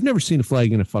I've never seen a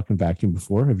flag in a fucking vacuum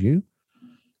before. Have you?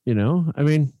 I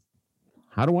mean,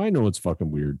 how do I know it's fucking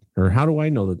weird? Or how do I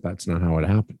know that that's not how it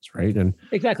happens? Right. And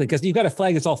exactly. Because you've got a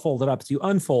flag that's all folded up. So you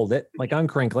unfold it, like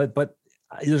uncrinkle it, but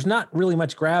there's not really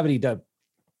much gravity to.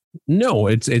 No,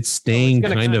 it's staying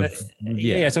kind of.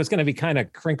 Yeah. So it's going to be kind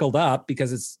of crinkled up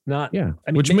because it's not. Yeah.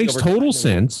 I mean, which makes total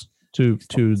sense to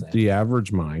the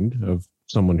average mind of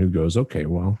someone who goes, okay,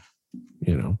 well,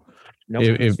 no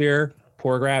atmosphere,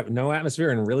 no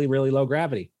atmosphere and really, really low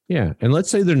gravity. Yeah. And let's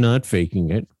say they're not faking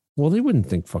it. Well, they wouldn't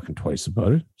think fucking twice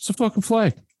about it. It's a fucking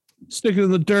flag. Stick it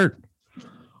in the dirt.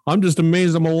 I'm just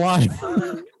amazed I'm alive.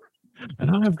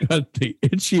 And I've got the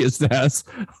itchiest ass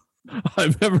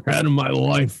I've ever had in my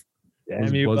life.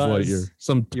 Damn you, Buzz Lightyear.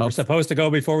 You were supposed to go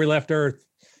before we left Earth.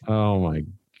 Oh my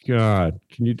God.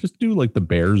 Can you just do like the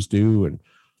bears do and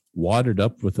wad it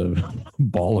up with a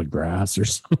ball of grass or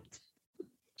something?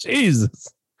 Jesus.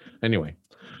 Anyway.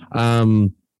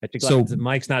 Mike's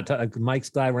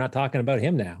glad we're not talking about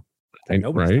him now.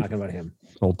 Nobody's talking about him.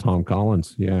 Old Tom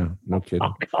Collins. Yeah, no kidding.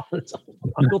 Tom Collins.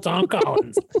 Uncle Tom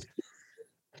Collins.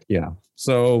 Yeah.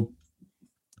 So,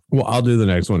 well, I'll do the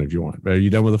next one if you want. Are you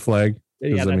done with the flag?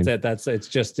 Yeah, that's it.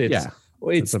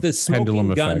 It's the smoking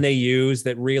gun effect they use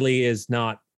that really is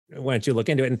not. Why don't you look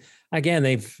into it? And again,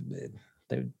 they've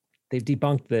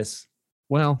debunked this.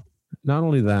 Well, not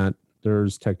only that,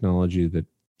 there's technology that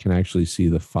can actually see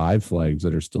the 5 flags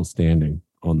that are still standing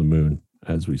on the moon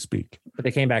as we speak. But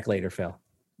they came back later, Phil.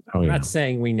 I'm not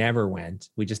saying we never went.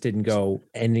 We just didn't go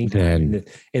anytime.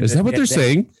 Is that what they're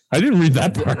saying? I didn't read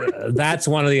that part. That's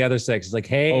one of the other 6. It's like,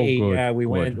 hey, we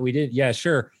went. We did. Yeah,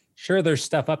 sure. There's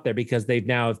stuff up there because they've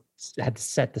now had to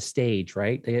set the stage,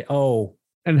 right?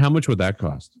 And how much would that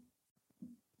cost?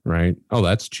 Right. Oh,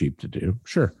 that's cheap to do.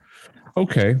 Sure.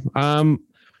 Okay.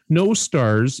 No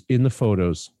stars in the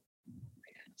photos,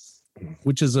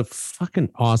 which is a fucking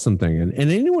awesome thing. And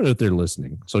anyone out there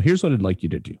listening. So here's what I'd like you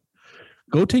to do.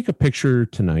 Go take a picture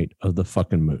tonight of the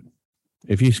fucking moon.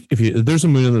 If there's a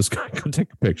moon in the sky, go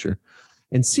take a picture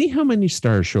and see how many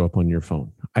stars show up on your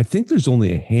phone. I think there's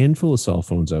only a handful of cell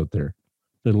phones out there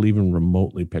that'll even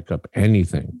remotely pick up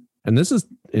anything. And this is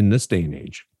in this day and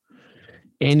age,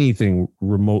 anything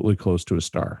remotely close to a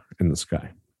star in the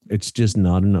sky. It's just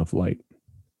not enough light.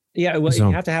 Yeah, well,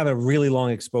 you have to have a really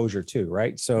long exposure too,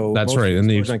 right? So that's right.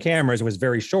 And on cameras, it was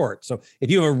very short. So if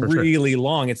you have a really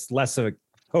long, it's less of a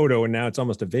photo, and now it's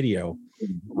almost a video.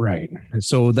 Right.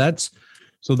 So that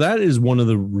is one of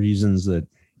the reasons that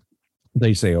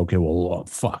they say, okay, well,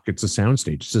 fuck, it's a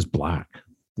soundstage. It's just black.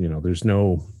 There's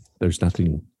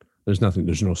nothing. There's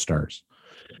no stars,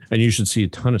 and you should see a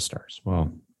ton of stars.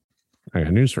 Well, I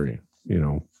got news for you.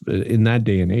 In that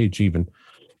day and age, even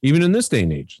in this day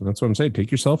and age, that's what I'm saying. Take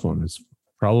your cell phone. It's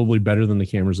probably better than the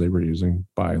cameras they were using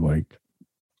by like,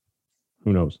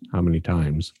 who knows how many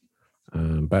times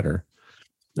better.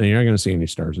 And you're not going to see any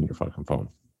stars in your fucking phone.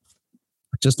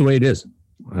 Just the way it is.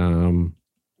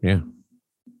 Yeah.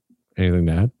 Anything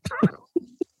to add?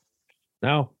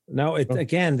 No. No,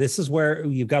 again, this is where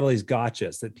you've got all these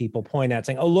gotchas that people point at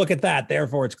saying, oh, look at that.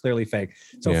 Therefore, it's clearly fake.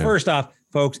 So first off,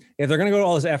 folks, if they're going to go to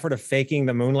all this effort of faking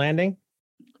the moon landing,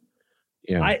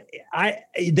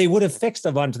 they would have fixed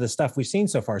a bunch of the stuff we've seen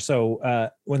so far. So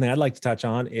one thing I'd like to touch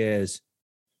on is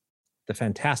the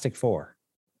Fantastic Four.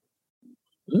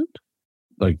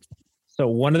 So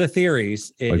one of the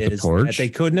theories is that they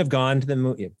couldn't have gone to the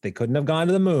moon. They couldn't have gone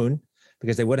to the moon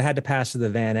because they would have had to pass through the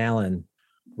Van Allen.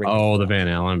 The Van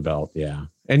Allen belt. Yeah.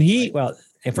 And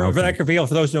for that reveal,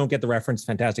 for those who don't get the reference,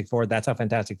 Fantastic Four, that's how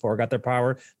Fantastic Four got their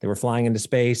power. They were flying into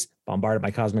space, bombarded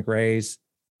by cosmic rays,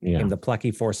 and the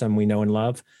plucky foursome we know and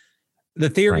love. The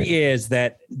theory is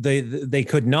that they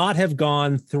could not have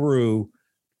gone to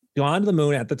the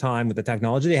moon at the time with the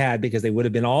technology they had because they would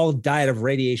have been all died of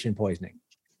radiation poisoning.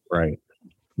 Right.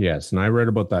 Yes. And I read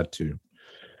about that too.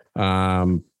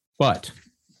 But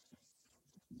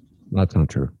that's not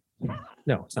true.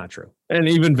 No, it's not true. And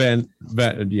even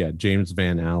James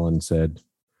Van Allen said,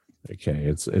 okay,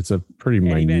 it's a pretty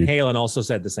minute. Eddie Van Halen also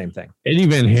said the same thing. Eddie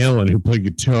Van Halen, who played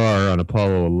guitar on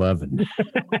Apollo 11.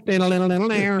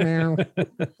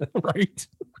 Right.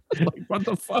 Like, what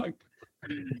the fuck?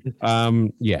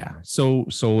 So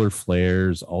solar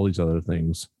flares, all these other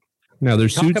things. Now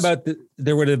there's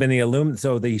there would have been the aluminum.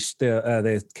 So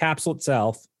the capsule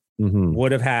itself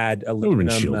would have had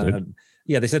aluminum.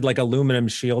 They said like aluminum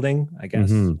shielding, I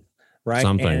guess. Right.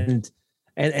 Something.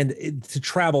 And to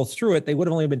travel through it, they would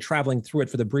have only been traveling through it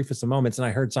for the briefest of moments. And I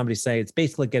heard somebody say it's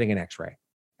basically getting an X-ray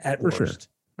at worst. Sure.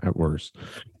 At worst.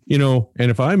 And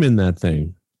if I'm in that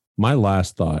thing, my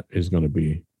last thought is going to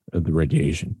be the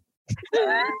radiation.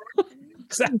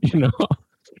 Exactly.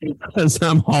 As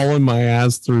I'm hauling my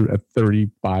ass through at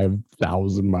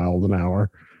 35,000 miles an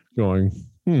hour going,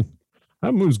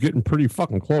 that moon's getting pretty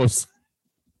fucking close.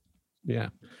 Yeah.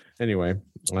 Anyway,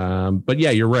 but yeah,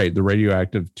 you're right. The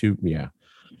radioactive tube. Yeah.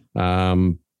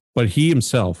 But he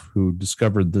himself, who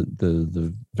discovered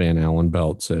the Van Allen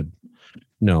belt, said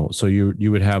no. So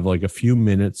you would have like a few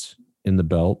minutes in the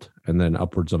belt and then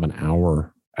upwards of an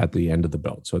hour at the end of the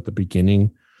belt. So at the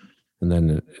beginning, and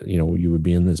then, you would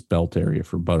be in this belt area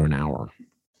for about an hour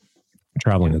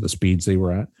traveling at the speeds they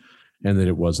were at, and that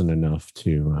it wasn't enough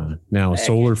to now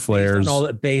solar flares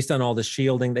based on all the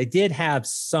shielding. They did have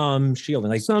some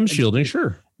shielding,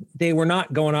 sure. They were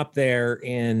not going up there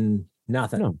in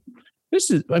nothing. No,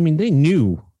 they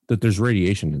knew that there's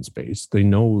radiation in space. They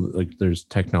know like there's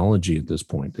technology at this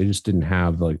point. They just didn't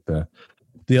have like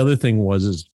the other thing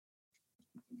is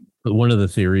one of the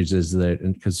theories is that,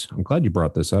 and because I'm glad you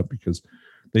brought this up, because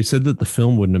they said that the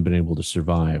film wouldn't have been able to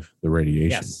survive the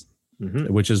radiation,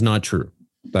 which is not true.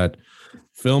 That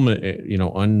film, they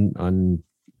said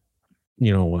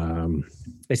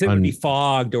it would be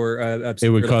fogged or it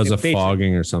would cause a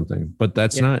fogging or something, but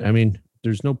that's not.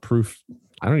 There's no proof.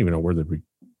 I don't even know where they would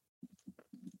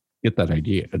get that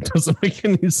idea. It doesn't make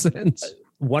any sense.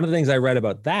 One of the things I read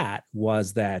about that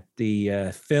was that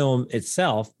the film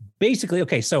itself, basically,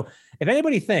 okay, so if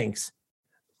anybody thinks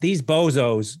these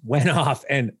bozos went off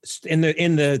and in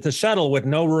the shuttle with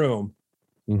no room,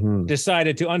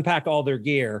 decided to unpack all their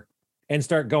gear and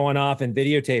start going off and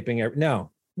videotaping it. No.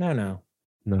 I don't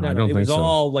it think was so.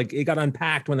 all like it got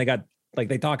unpacked when they got like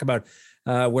they talk about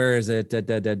where is it?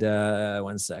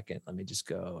 1 second. Let me just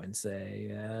go and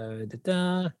say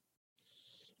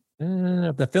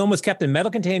the film was kept in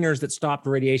metal containers that stopped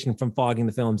radiation from fogging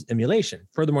the film's emulation.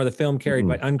 Furthermore, the film carried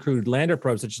by uncrewed lander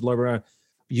probes such as LoRa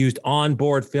used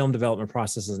on-board film development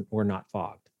processes were not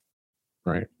fogged.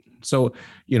 Right. So,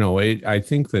 I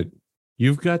think that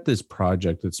you've got this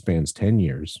project that spans 10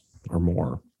 years or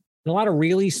more. And a lot of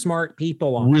really smart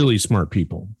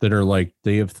people that are like,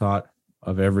 they have thought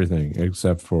of everything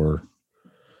except for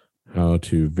how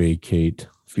to vacate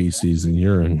feces and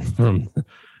urine from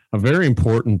a very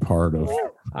important part of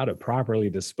how to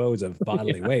properly dispose of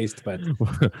bodily waste, but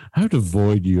how to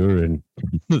void urine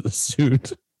in the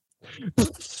suit.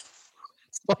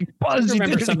 Like Buzz, I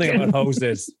remember something about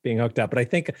hoses being hooked up, but I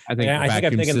think I'm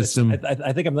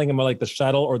thinking more like the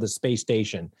shuttle or the space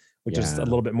station, which is a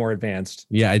little bit more advanced.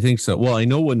 Yeah, I think so. Well, I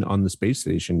know when on the space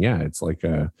station, it's like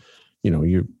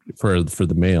you for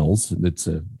the males, it's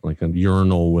like a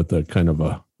urinal with a kind of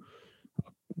a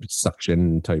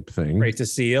suction type thing. Great to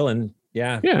seal and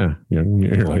you're way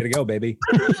like, to go, baby.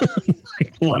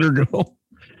 Let her go.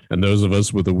 And those of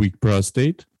us with a weak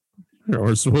prostate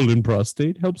or swollen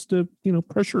prostate helps to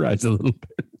pressurize a little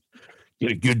bit,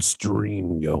 get a good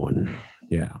stream going.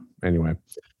 Yeah. Anyway,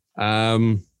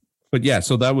 but yeah,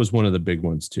 so that was one of the big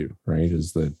ones too, right?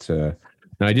 Is that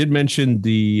now I did mention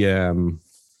the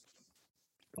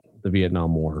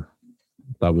Vietnam War.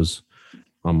 That was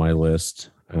on my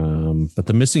list. But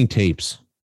the missing tapes.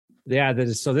 Yeah,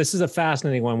 so this is a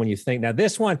fascinating one when you think. Now,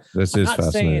 this one, This is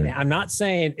fascinating. I'm not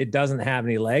saying it doesn't have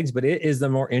any legs, but it is the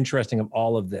more interesting of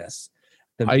all of this.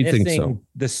 I think so.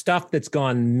 The stuff that's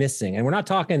gone missing. And we're not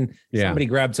talking somebody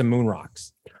grabbed some moon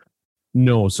rocks.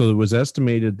 No, so it was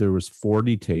estimated there was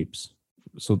 40 tapes.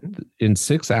 So in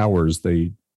 6 hours,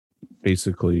 they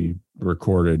basically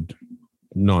recorded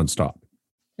nonstop.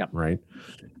 Yep. Right.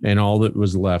 And all that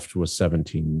was left was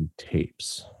 17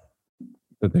 tapes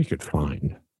that they could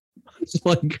find. It's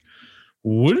like,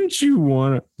 wouldn't you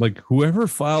want to, like, whoever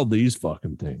filed these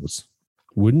fucking things,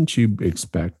 wouldn't you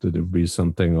expect that it would be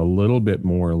something a little bit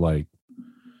more like,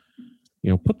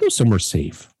 put those somewhere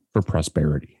safe for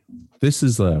prosperity? This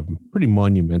is a pretty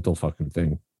monumental fucking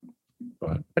thing.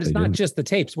 But it's not just the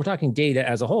tapes. We're talking data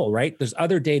as a whole, right? There's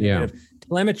other data.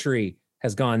 Telemetry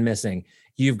has gone missing.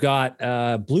 You've got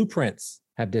blueprints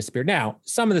have disappeared. Now,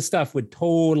 some of the stuff would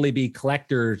totally be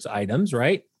collector's items,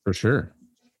 right? For sure.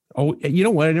 Oh, you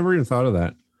know what? I never even thought of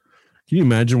that. Can you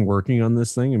imagine working on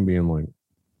this thing and being like,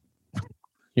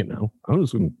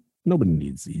 nobody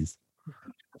needs these.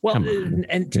 Well,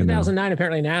 and 2009,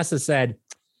 apparently NASA said,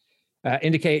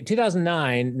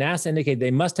 2009, NASA indicated they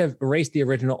must have erased the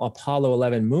original Apollo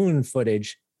 11 moon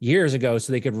footage years ago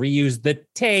so they could reuse the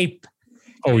tape.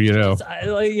 Oh, the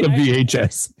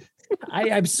VHS.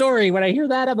 I'm sorry. When I hear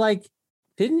that, I'm like,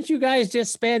 didn't you guys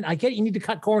just spend? I get you need to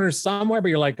cut corners somewhere, but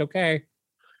you're like, okay.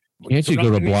 Can't you go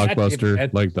to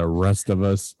Blockbuster like the rest of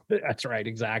us? That's right.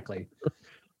 Exactly.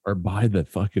 Or buy the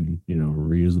fucking,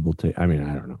 reusable tape. I mean,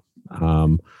 I don't know.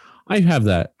 I have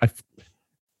that.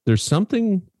 There's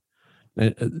something.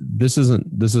 This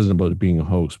isn't about it being a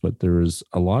hoax, but there is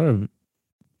a lot of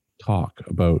talk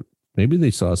about maybe they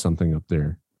saw something up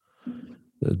there,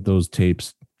 those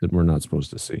tapes that we're not supposed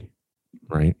to see,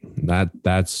 right?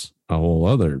 That's a whole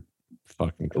other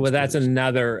fucking conspiracy. Well,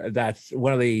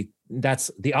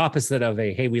 that's the opposite of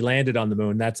a, hey, we landed on the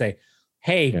moon. That's a,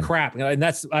 hey, crap. And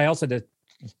I also did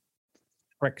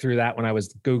prick through that when I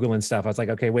was Googling stuff. I was like,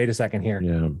 okay, wait a second here.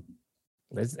 Yeah.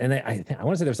 And I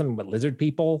want to say there's something about lizard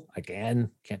people. Again,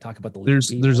 can't talk about the lizard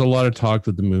people. There's a lot of talk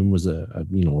that the moon was a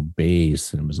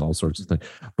base and it was all sorts of things.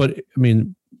 But I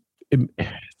mean,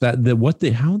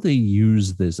 how they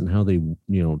use this and how they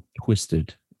twist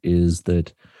it is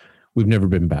that we've never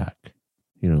been back.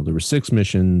 There were 6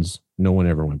 missions, no one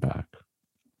ever went back.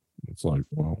 It's like,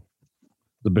 well,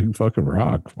 the big fucking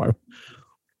rock.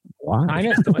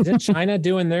 Why? Isn't China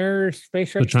doing their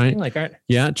space thing? China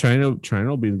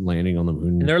will be landing on the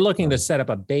moon. And they're looking to set up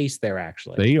a base there,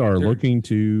 actually. They are looking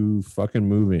to fucking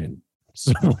move in.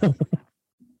 So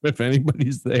if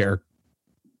anybody's there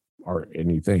or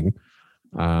anything,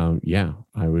 I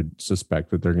would suspect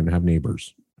that they're going to have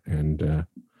neighbors. And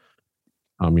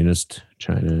communist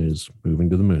China is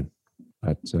moving to the moon.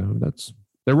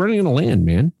 They're running out of land,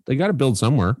 man. They got to build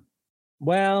somewhere.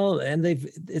 Well, and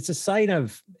it's a sign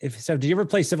of, did you ever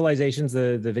play Civilizations,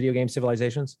 the video game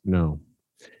Civilizations? No.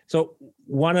 So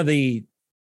one of the,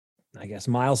 I guess,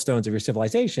 milestones of your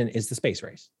civilization is the space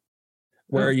race,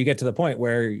 where you get to the point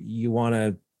where you want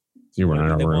to,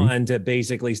 to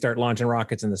basically start launching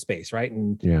rockets into space, right?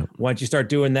 And once you start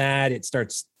doing that, it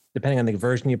starts, depending on the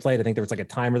version you played, I think there was like a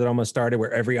timer that almost started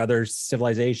where every other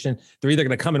civilization, they're either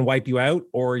going to come and wipe you out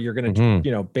or you're going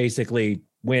to, basically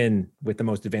win with the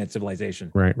most advanced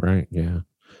civilization. Right. Yeah.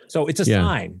 So it's a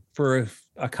sign for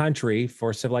a country,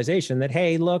 for civilization that,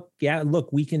 hey, look,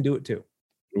 we can do it too.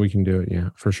 We can do it. Yeah,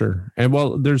 for sure. And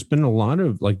well, there's been a lot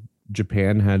of, like,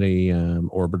 Japan had a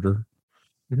orbiter.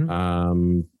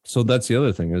 So that's the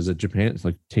other thing is that Japan's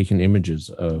like taking images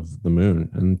of the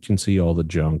moon and you can see all the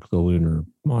junk, the lunar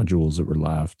modules that were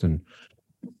left. And,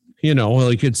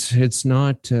 like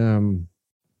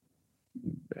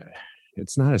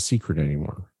it's not a secret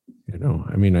anymore.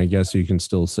 I mean, I guess you can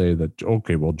still say that,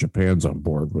 okay, well, Japan's on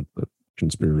board with the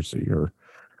conspiracy or,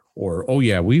 oh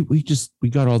yeah, we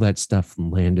got all that stuff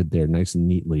and landed there nice and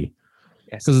neatly.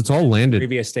 Yes. Because it's all landed.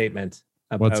 Previous statement.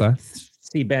 What's that?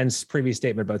 See Ben's previous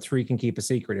statement about 3 can keep a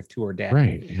secret if 2 are dead.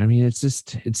 Right. I mean,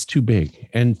 it's too big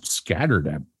and scattered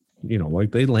at,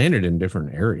 like they landed in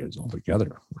different areas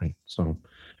altogether. Right. So,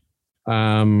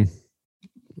 what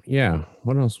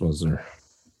else was there?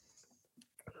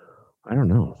 I don't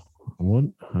know. What?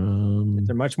 Is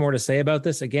there much more to say about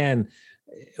this? Again,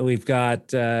 we've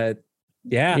got, I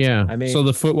mean, so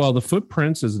the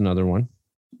footprints is another one.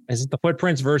 Is it the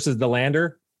footprints versus the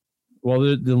lander? Well,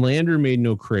 the lander made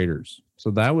no craters.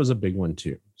 So that was a big one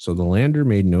too. So the lander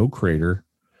made no crater,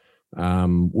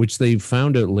 which they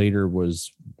found out later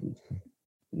was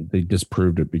they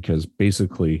disproved it because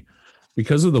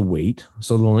of the weight.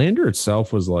 So the lander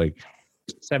itself was like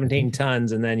 17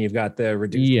 tons, and then you've got the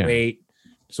reduced weight.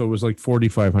 So it was like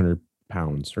 4,500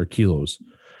 pounds or kilos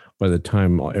by the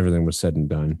time everything was said and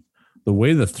done. The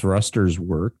way the thrusters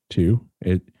work too,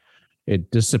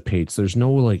 it dissipates. There's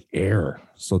no like air,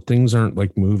 so things aren't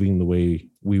like moving the way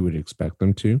we would expect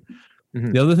them to.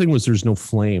 Mm-hmm. The other thing was there's no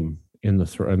flame in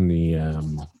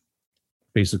the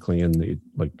basically in the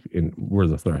where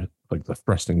the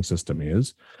thrusting system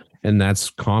is, and that's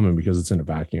common because it's in a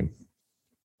vacuum.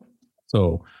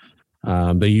 So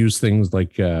they use things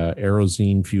like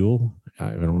Aerozine fuel.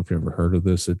 I don't know if you've ever heard of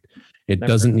this. It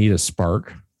doesn't need a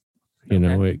spark. You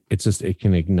know, it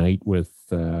can ignite with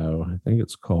I think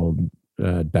it's called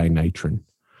dinitrogen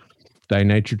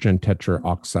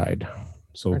tetraoxide.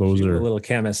 So those are a little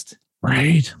chemist,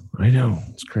 right? I know,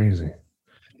 it's crazy.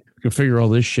 We can figure all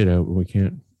this shit out, but we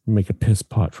can't make a piss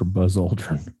pot for Buzz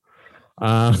Aldrin.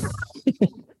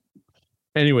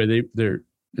 Anyway, they're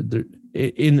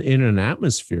in an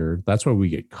atmosphere. That's why we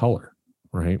get color,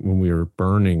 right? When we are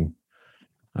burning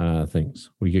things,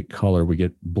 we get color. We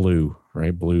get blue,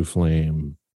 right? Blue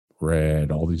flame,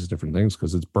 red, all these different things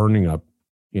because it's burning up,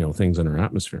 things in our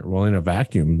atmosphere. Well, in a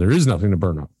vacuum, there is nothing to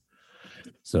burn up.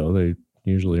 So they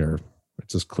usually are.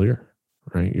 It's just clear,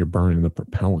 right? You're burning the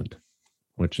propellant,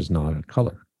 which is not a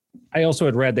color. I also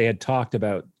had read they had talked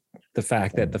about the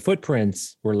fact that the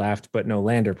footprints were left, but no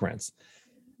lander prints.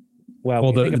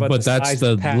 Well, but that's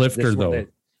the lifter, though.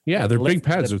 They're big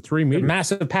pads. They're 3 meters.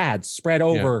 Massive pads spread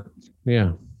over.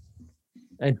 Yeah.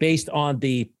 And based on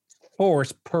the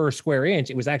force per square inch,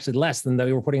 it was actually less than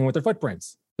they were putting in with their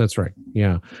footprints. That's right.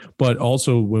 Yeah. But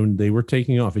also when they were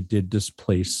taking off, it did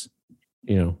displace,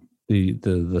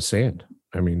 the sand.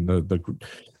 I mean,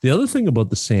 the other thing about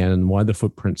the sand and why the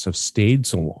footprints have stayed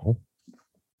so long,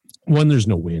 one, there's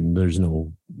no wind, there's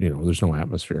no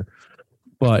atmosphere.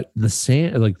 But the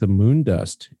sand, like the moon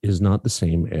dust, is not the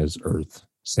same as Earth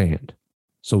sand.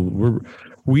 So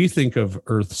we think of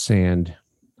Earth sand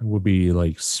would be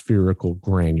like spherical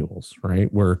granules,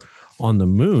 right? Where on the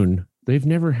moon, they've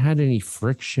never had any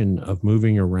friction of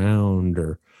moving around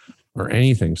or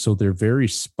anything. So they're very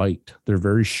spiked. They're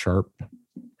very sharp,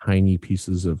 tiny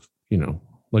pieces of,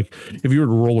 like if you were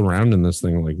to roll around in this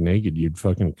thing like naked, you'd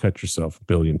fucking cut yourself a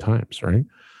billion times, right?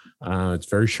 It's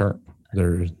very sharp.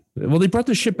 They brought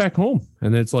this shit back home,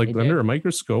 and it's like under a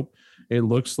microscope, it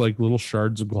looks like little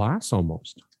shards of glass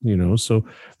almost, so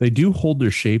they do hold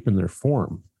their shape and their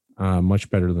form much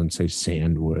better than, say,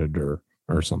 sand would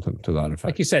or something to that effect.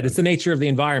 Like you said, it's the nature of the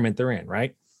environment they're in,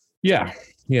 right? Yeah,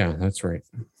 that's right.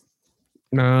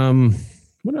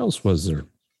 What else was there?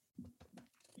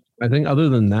 I think other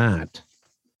than that,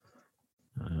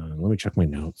 let me check my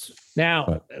notes.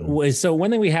 Now, so one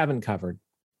thing we haven't covered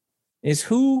is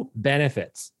who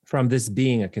benefits from this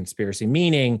being a conspiracy,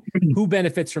 meaning who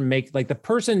benefits from the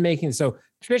person making. So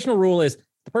traditional rule is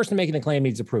the person making the claim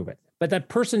needs to prove it, but that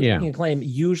person making a claim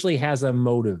usually has a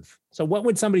motive. So what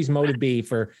would somebody's motive be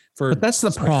for? But that's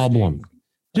the problem.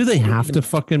 Do they have to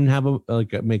fucking have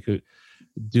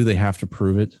do they have to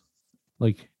prove it?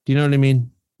 Like, do you know what I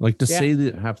mean? Like to say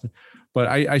that have to, but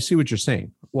I see what you're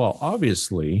saying. Well,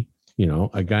 obviously,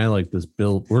 a guy like this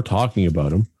Bill, we're talking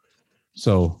about him.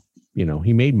 So,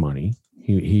 he made money.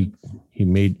 He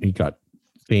got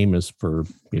famous for,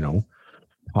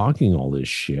 talking all this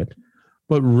shit.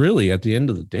 But really, at the end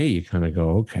of the day, you kind of go,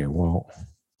 okay, well,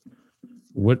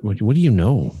 what do you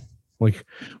know? Like,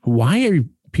 why are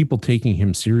people taking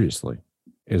him seriously?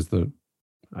 Is the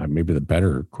maybe the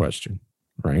better question,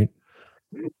 right?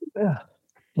 Yeah.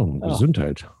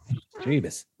 Gesundheit.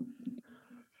 Jeebus.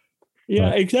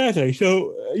 Yeah, exactly.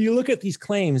 So you look at these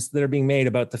claims that are being made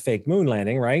about the fake moon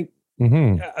landing, right?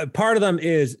 Mm-hmm. Part of them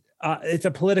is it's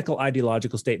a political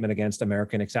ideological statement against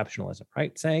American exceptionalism,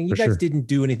 right? Saying you guys didn't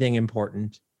do anything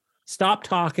important. Stop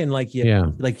talking like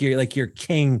you're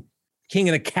king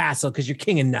of the castle because you're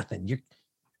king of nothing. You're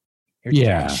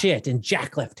jack shit in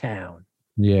Jackliff Town.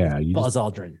 Yeah, Buzz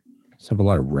Aldrin. Have a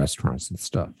lot of restaurants and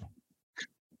stuff.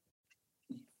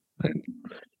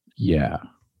 Yeah.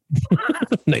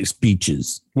 Nice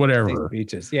beaches, whatever. Nice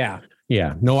beaches. Yeah.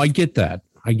 Yeah. No, I get that.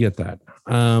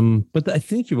 But I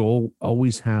think you will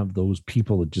always have those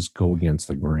people that just go against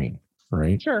the grain,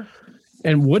 right? Sure.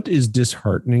 And what is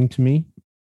disheartening to me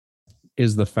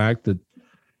is the fact that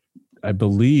I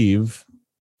believe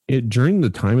during the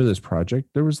time of this project,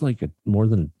 there was like more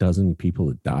than a dozen people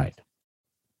that died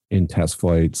in test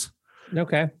flights.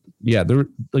 Okay. Yeah. There were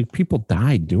like people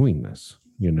died doing this,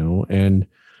 and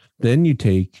then you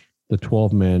take the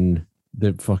 12 men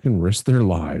that fucking risked their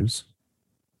lives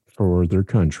for their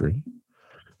country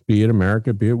be it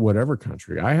America, be it whatever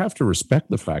country. I have to respect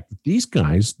the fact that these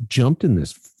guys jumped in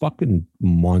this fucking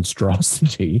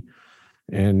monstrosity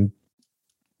and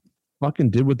fucking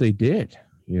did what they did,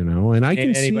 and I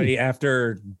can anybody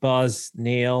after Buzz,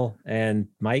 Neil, and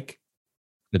Mike.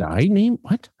 Did I name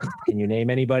what? Can you name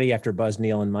anybody after Buzz,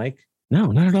 Neil, and Mike? No,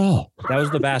 not at all. That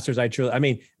was the bastards.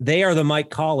 They are the Mike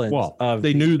Collins of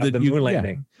the moon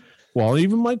landing. Yeah. Well,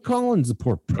 even Mike Collins, the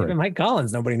poor prick. Even Mike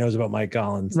Collins, nobody knows about Mike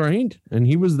Collins. Right. And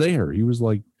he was there. He was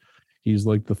like, he's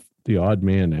like the odd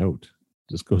man out.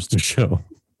 Just goes to show.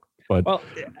 But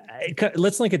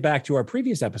let's link it back to our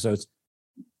previous episodes.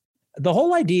 The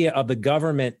whole idea of the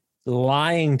government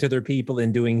lying to their people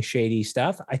and doing shady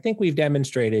stuff, I think we've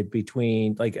demonstrated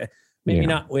between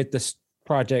not with the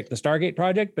project, the Stargate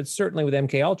project, but certainly with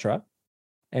MK Ultra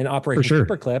and Operation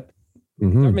Paperclip,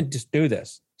 government just do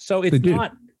this. So it's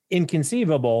not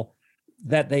inconceivable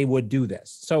that they would do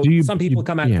this. So some people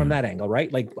come at it from that angle, right?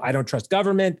 Like, I don't trust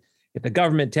government. If the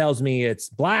government tells me it's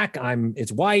black,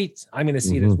 it's white, I'm going to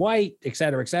see it as white, et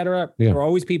cetera, et cetera. Yeah. There are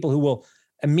always people who will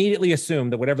immediately assume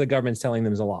that whatever the government's telling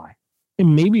them is a lie.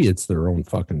 And maybe it's their own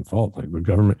fucking fault. Like the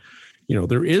government,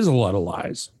 there is a lot of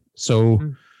lies.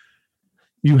 So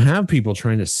you have people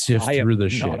trying to sift through the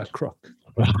shit. Not a crook.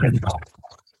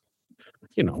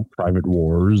 Private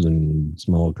wars and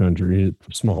small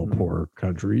poor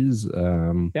countries.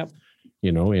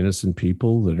 Innocent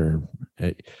people that are.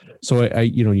 So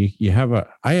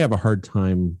I have a hard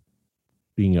time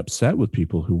being upset with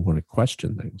people who want to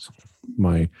question things.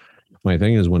 My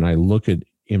thing is, when I look at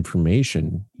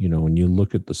information, when you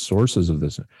look at the sources of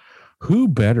this, who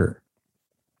better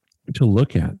to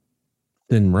look at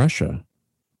than Russia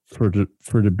for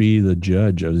to be the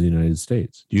judge of the United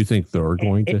States? Do you think they're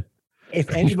going to?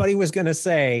 If anybody was going to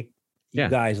say, you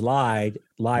guys liar,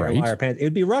 pants, it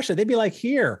would be Russia. They'd be like,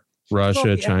 here.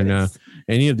 Russia, China,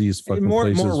 any of these fucking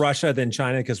places. More Russia than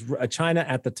China, because China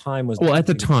at the time was. Well, at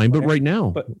the time, but right now.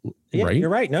 But right? You're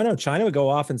right. No, China would go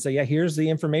off and say, here's the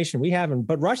information we have.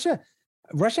 But Russia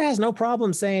has no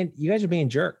problem saying, you guys are being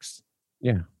jerks.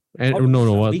 Yeah. And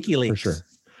WikiLeaks. For sure.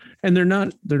 And they're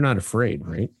not afraid,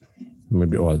 right?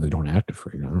 Maybe, they don't act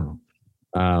afraid. I don't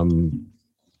know.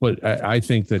 But I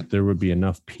think that there would be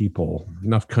enough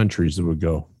countries that would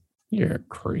go, you're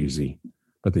crazy.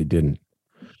 But they didn't.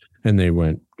 And they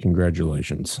went,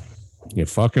 congratulations. You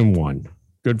fucking won.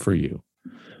 Good for you.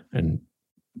 And,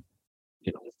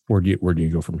 where do you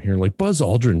go from here? Like Buzz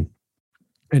Aldrin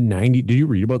at 90, did you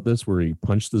read about this where he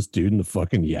punched this dude in the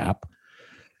fucking yap?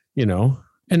 And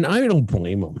I don't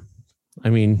blame him. I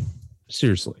mean,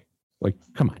 seriously, like,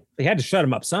 come on. They had to shut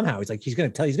him up somehow. He's like, he's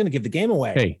going to give the game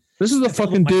away. Hey, this is the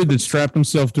fucking dude that strapped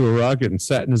himself to a rocket and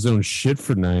sat in his own shit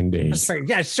for 9 days. That's right.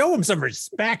 Yeah, show him some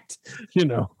respect.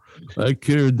 I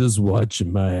carried this watch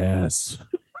in my ass,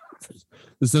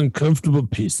 this uncomfortable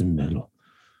piece of metal,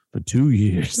 for 2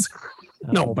 years.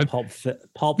 But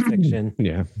Pulp Fiction.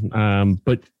 Yeah.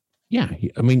 But yeah,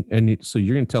 so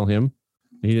you're going to tell him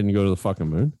he didn't go to the fucking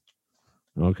moon?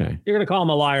 Okay. You're going to call him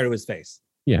a liar to his face.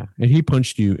 Yeah. And he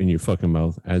punched you in your fucking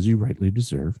mouth, as you rightly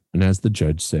deserve. And as the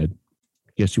judge said,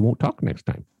 guess you won't talk next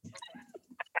time.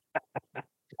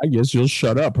 I guess you'll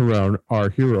shut up around our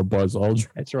hero, Buzz Aldrin.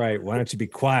 That's right. Why don't you be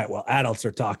quiet while adults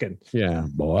are talking? Yeah,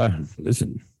 boy,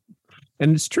 listen.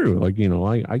 And it's true. Like,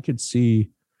 I could see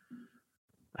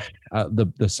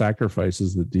the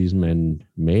sacrifices that these men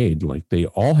made. Like, they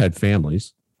all had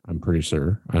families, I'm pretty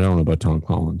sure. I don't know about Tom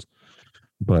Collins,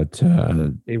 but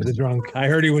he was a drunk. I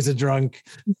heard he was a drunk.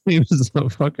 He was a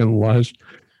fucking lush.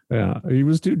 Yeah, he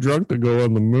was too drunk to go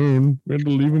on the moon. We had to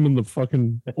leave him in the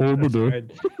fucking orbiter.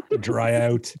 Right. Dry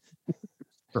out.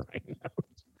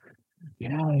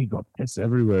 Yeah, he got piss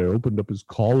everywhere. Opened up his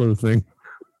collar thing.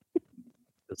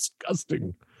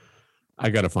 Disgusting. I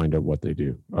got to find out what they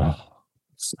do. Oh,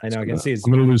 I know. I can see.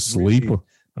 I'm going to lose sleep. I'm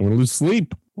going to lose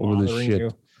sleep over this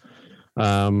shit.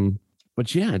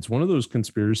 But yeah, it's one of those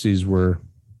conspiracies where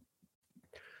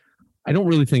I don't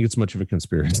really think it's much of a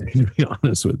conspiracy, to be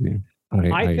honest with you.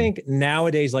 I think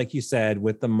nowadays, like you said,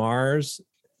 with the Mars,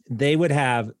 they would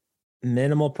have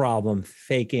minimal problem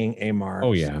faking a Mars.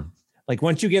 Oh, yeah. Like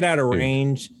once you get out of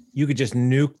range, you could just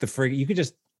nuke the frigate. You could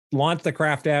just launch the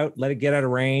craft out, let it get out of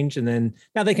range. And then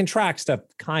now they can track stuff,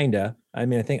 kind of. I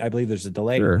believe there's a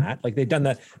delay in that. Like they've done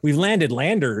that. We've landed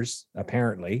landers,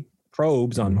 apparently,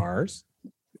 probes on Mars.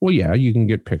 Well, yeah, you can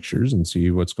get pictures and see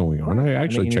what's going on. I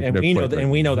actually checked it out. And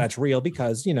we know that's real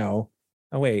because, oh,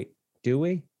 wait, do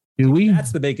we? Do we?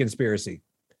 That's the big conspiracy.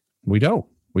 We don't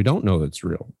know that's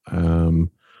real.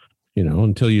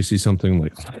 Until you see something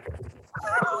like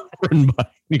run by,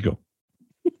 you go,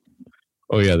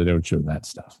 oh yeah, they don't show that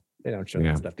stuff. They don't show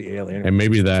that stuff. The alien. And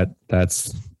maybe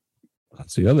that's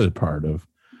That's the other part of,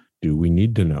 do we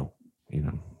need to know? You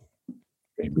know,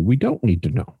 maybe we don't need to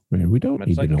know. Maybe we don't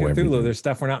need to know everything. There's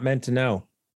stuff we're not meant to know.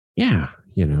 Yeah,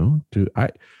 you know,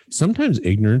 sometimes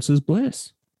ignorance is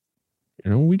bliss.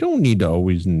 You know, we don't need to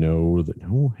always know that,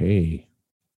 oh, hey,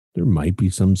 there might be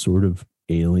some sort of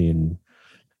alien,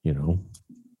 you know,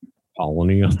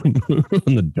 colony on the moon,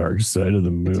 on the dark side of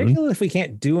the moon. Particularly if we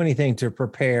can't do anything to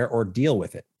prepare or deal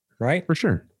with it, right? For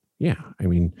sure. Yeah. I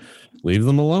mean, leave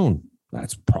them alone.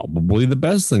 That's probably the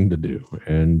best thing to do.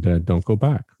 And don't go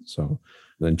back. So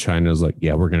then China's like,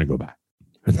 yeah, we're going to go back.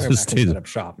 And set up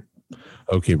shop.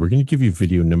 Okay, we're going to give you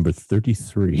video number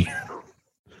 33.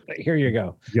 Here you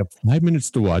go. You have 5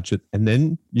 minutes to watch it, and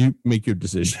then you make your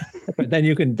decision. But then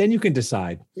you can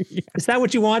decide. Yeah. Is that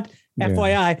what you want? Yeah.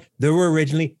 FYI, there were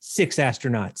originally 6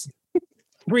 astronauts.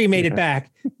 3 made it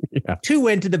back. Yeah. 2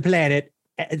 went to the planet.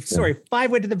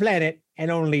 5 went to the planet,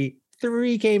 and only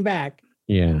 3 came back.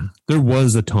 Yeah, there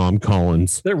was a Tom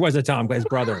Collins. There was a Tom, his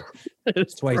brother.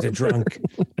 That's why he's a drunk.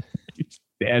 He's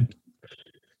dead.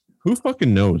 Who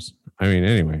fucking knows? I mean,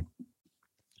 anyway,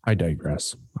 I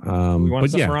digress. You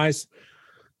want to summarize? Yeah.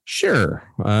 Sure.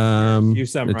 You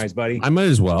summarize, buddy. I might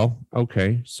as well.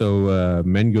 Okay. So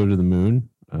men go to the moon.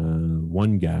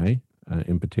 One guy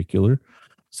in particular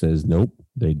says, nope,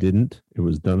 they didn't. It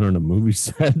was done on a movie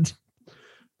set.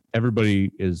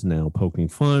 Everybody is now poking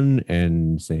fun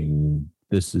and saying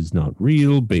this is not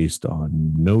real, based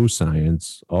on no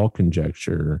science, all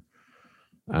conjecture.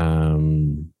 Yeah,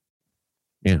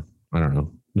 I don't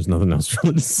know. There's nothing else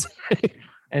really to say.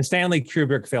 And Stanley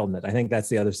Kubrick filmed it. I think that's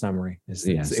the other summary.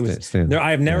 Stanley,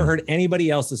 I have never heard anybody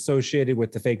else associated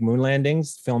with the fake moon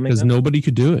landings filming. Because nobody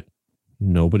could do it.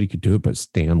 Nobody could do it but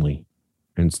Stanley.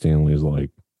 And Stanley's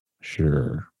like,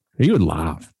 sure. He would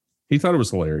laugh. He thought it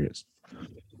was hilarious.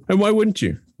 And why wouldn't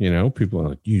you? You know, people are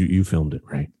like, you filmed it,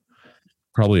 right?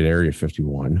 Probably at Area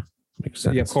 51. Makes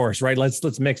sense. Yeah, of course, right?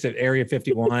 Let's mix it. Area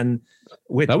 51.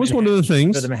 With that was one of the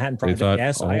things. The Manhattan Project. Thought,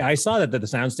 yes, I saw that the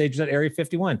soundstage was at Area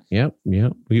 51. Yeah.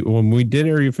 When we did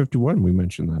Area 51, we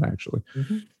mentioned that actually.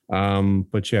 Mm-hmm.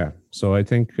 But yeah, so I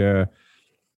think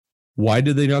why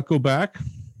did they not go back?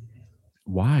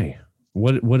 Why?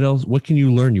 What else? What can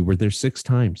you learn? You were there 6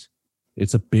 times.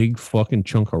 It's a big fucking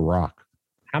chunk of rock.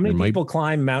 How many people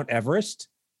climb Mount Everest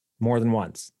more than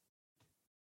once?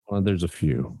 Well, there's a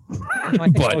few.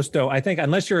 I think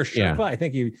unless you're a Sherpa, I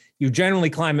think you generally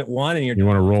climb at one and you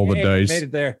want to roll the dice. Made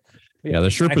it there. Yeah, the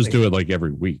Sherpas do it like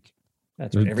every week.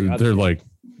 That's right. They're like,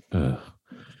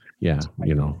 yeah,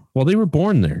 you know. Well, they were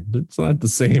born there. It's not the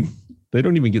same. They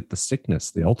don't even get the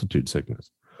sickness, the altitude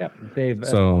sickness. Yeah,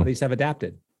 these have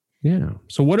adapted. Yeah.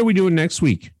 So what are we doing next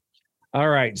week? All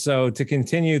right. So to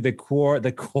continue the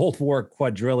Cold War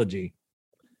quadrilogy,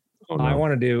 I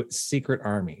want to do Secret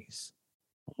Armies.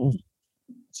 Oh,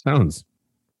 sounds.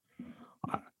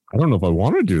 I don't know if I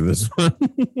want to do this one.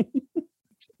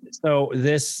 So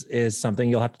this is something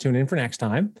you'll have to tune in for next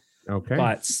time. Okay.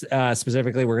 But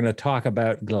specifically, we're going to talk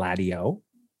about Gladio.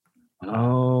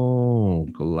 Oh,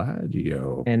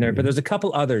 Gladio. But there's a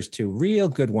couple others too, real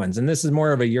good ones. And this is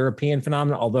more of a European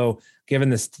phenomenon. Although, given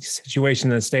the situation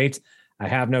in the States, I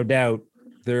have no doubt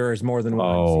there is more than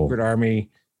one secret army.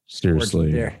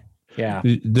 Seriously. There. Yeah.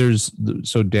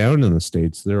 So down in the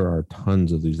States, there are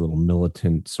tons of these little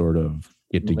militant sort of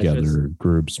get together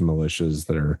groups, militias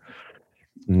that are,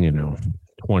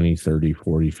 20, 30,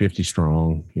 40, 50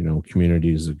 strong,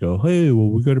 communities that go, hey, well,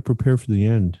 we got to prepare for the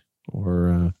end,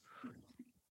 or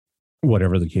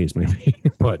whatever the case may be.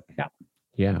 But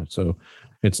yeah, so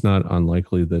it's not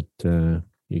unlikely that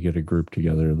you get a group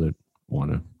together that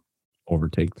want to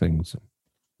overtake things.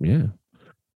 Yeah.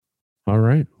 All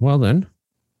right. Well, then.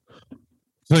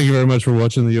 Thank you very much for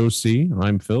watching the OC.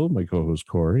 I'm Phil, my co-host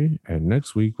Corey, and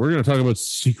next week we're going to talk about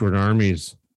secret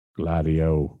armies,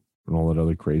 Gladio, and all that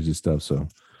other crazy stuff. So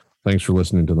thanks for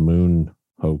listening to the moon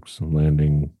hoax and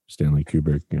landing Stanley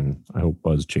Kubrick, and I hope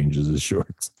Buzz changes his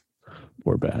shorts.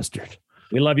 Poor bastard.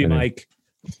 We love you, Mike.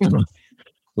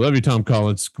 Love you, Tom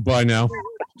Collins. Goodbye now.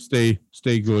 Stay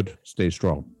good. Stay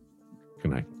strong.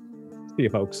 Good night. See you,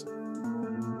 folks.